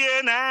will be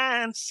an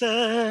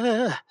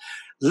answer.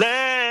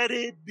 Let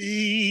it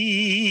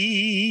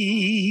be.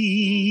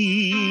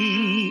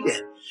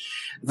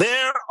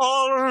 There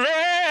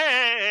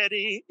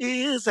already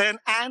is an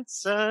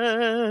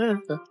answer.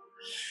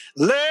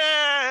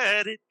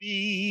 Let it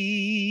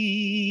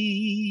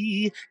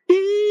be.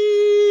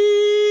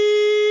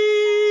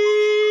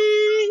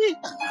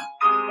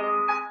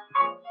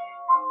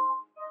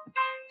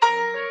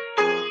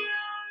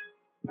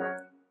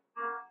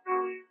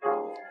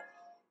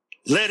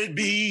 Let it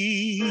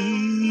be.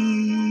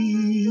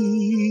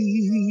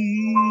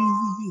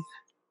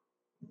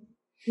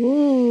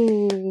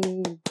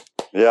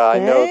 Yeah, I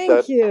know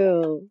that Thank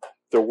you.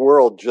 the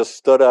world just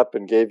stood up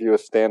and gave you a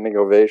standing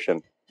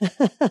ovation.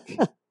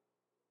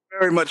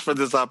 Very much for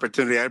this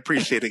opportunity. I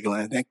appreciate it,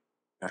 Glenn.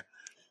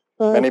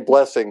 Many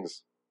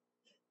blessings.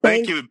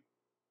 Thank you.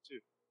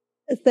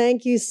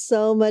 Thank you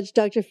so much,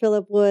 Dr.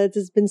 Philip Woods.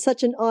 It's been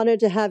such an honor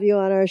to have you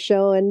on our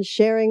show and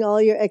sharing all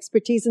your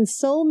expertise in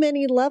so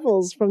many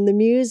levels, from the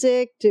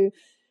music to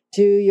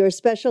your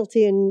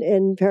specialty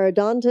in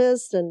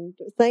periodontist. And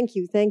thank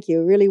you.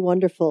 Really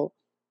wonderful.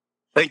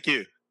 Thank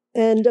you.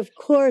 And of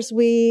course,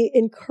 we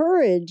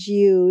encourage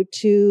you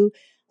to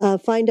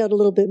find out a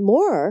little bit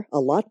more, a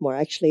lot more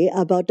actually,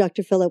 about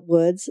Dr. Philip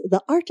Woods,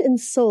 the art and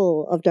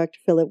soul of Dr.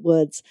 Philip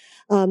Woods.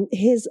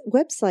 His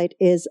website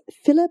is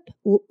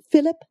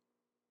philip-woods.com.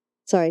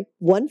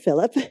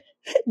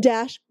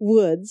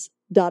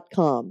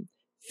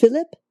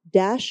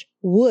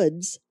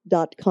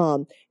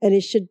 philip-woods.com. And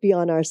it should be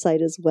on our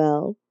site as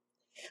well.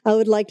 I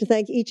would like to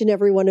thank each and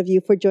every one of you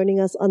for joining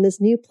us on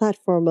this new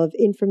platform of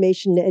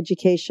information and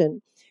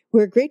education.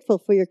 We're grateful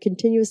for your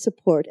continuous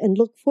support and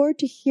look forward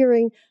to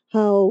hearing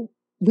how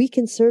we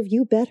can serve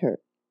you better.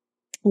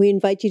 We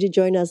invite you to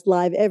join us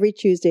live every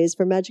Tuesdays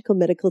for Magical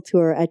Medical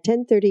Tour at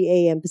 10:30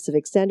 a.m.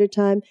 Pacific Standard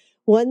Time,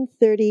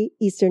 1:30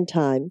 Eastern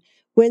Time.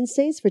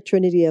 Wednesdays for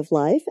Trinity of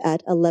Life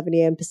at 11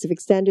 a.m.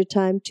 Pacific Standard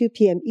Time, 2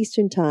 p.m.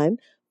 Eastern Time,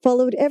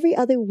 followed every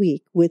other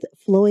week with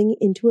Flowing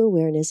into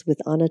Awareness with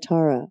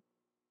Anatara.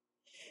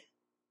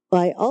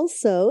 I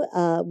also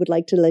would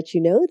like to let you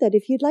know that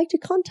if you'd like to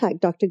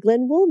contact Dr.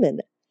 Glenn Woolman,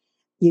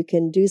 you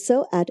can do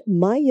so at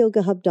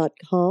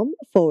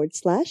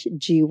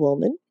myyogahub.com/G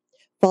Woolman.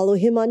 Follow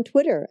him on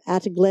Twitter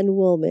at Glenn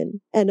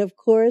Woolman. And of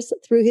course,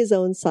 through his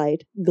own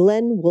site,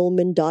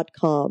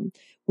 glennwoolman.com,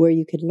 where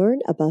you can learn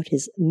about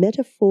his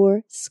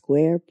Metaphor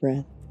Square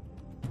Breath.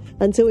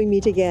 Until we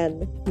meet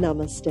again,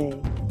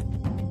 namaste.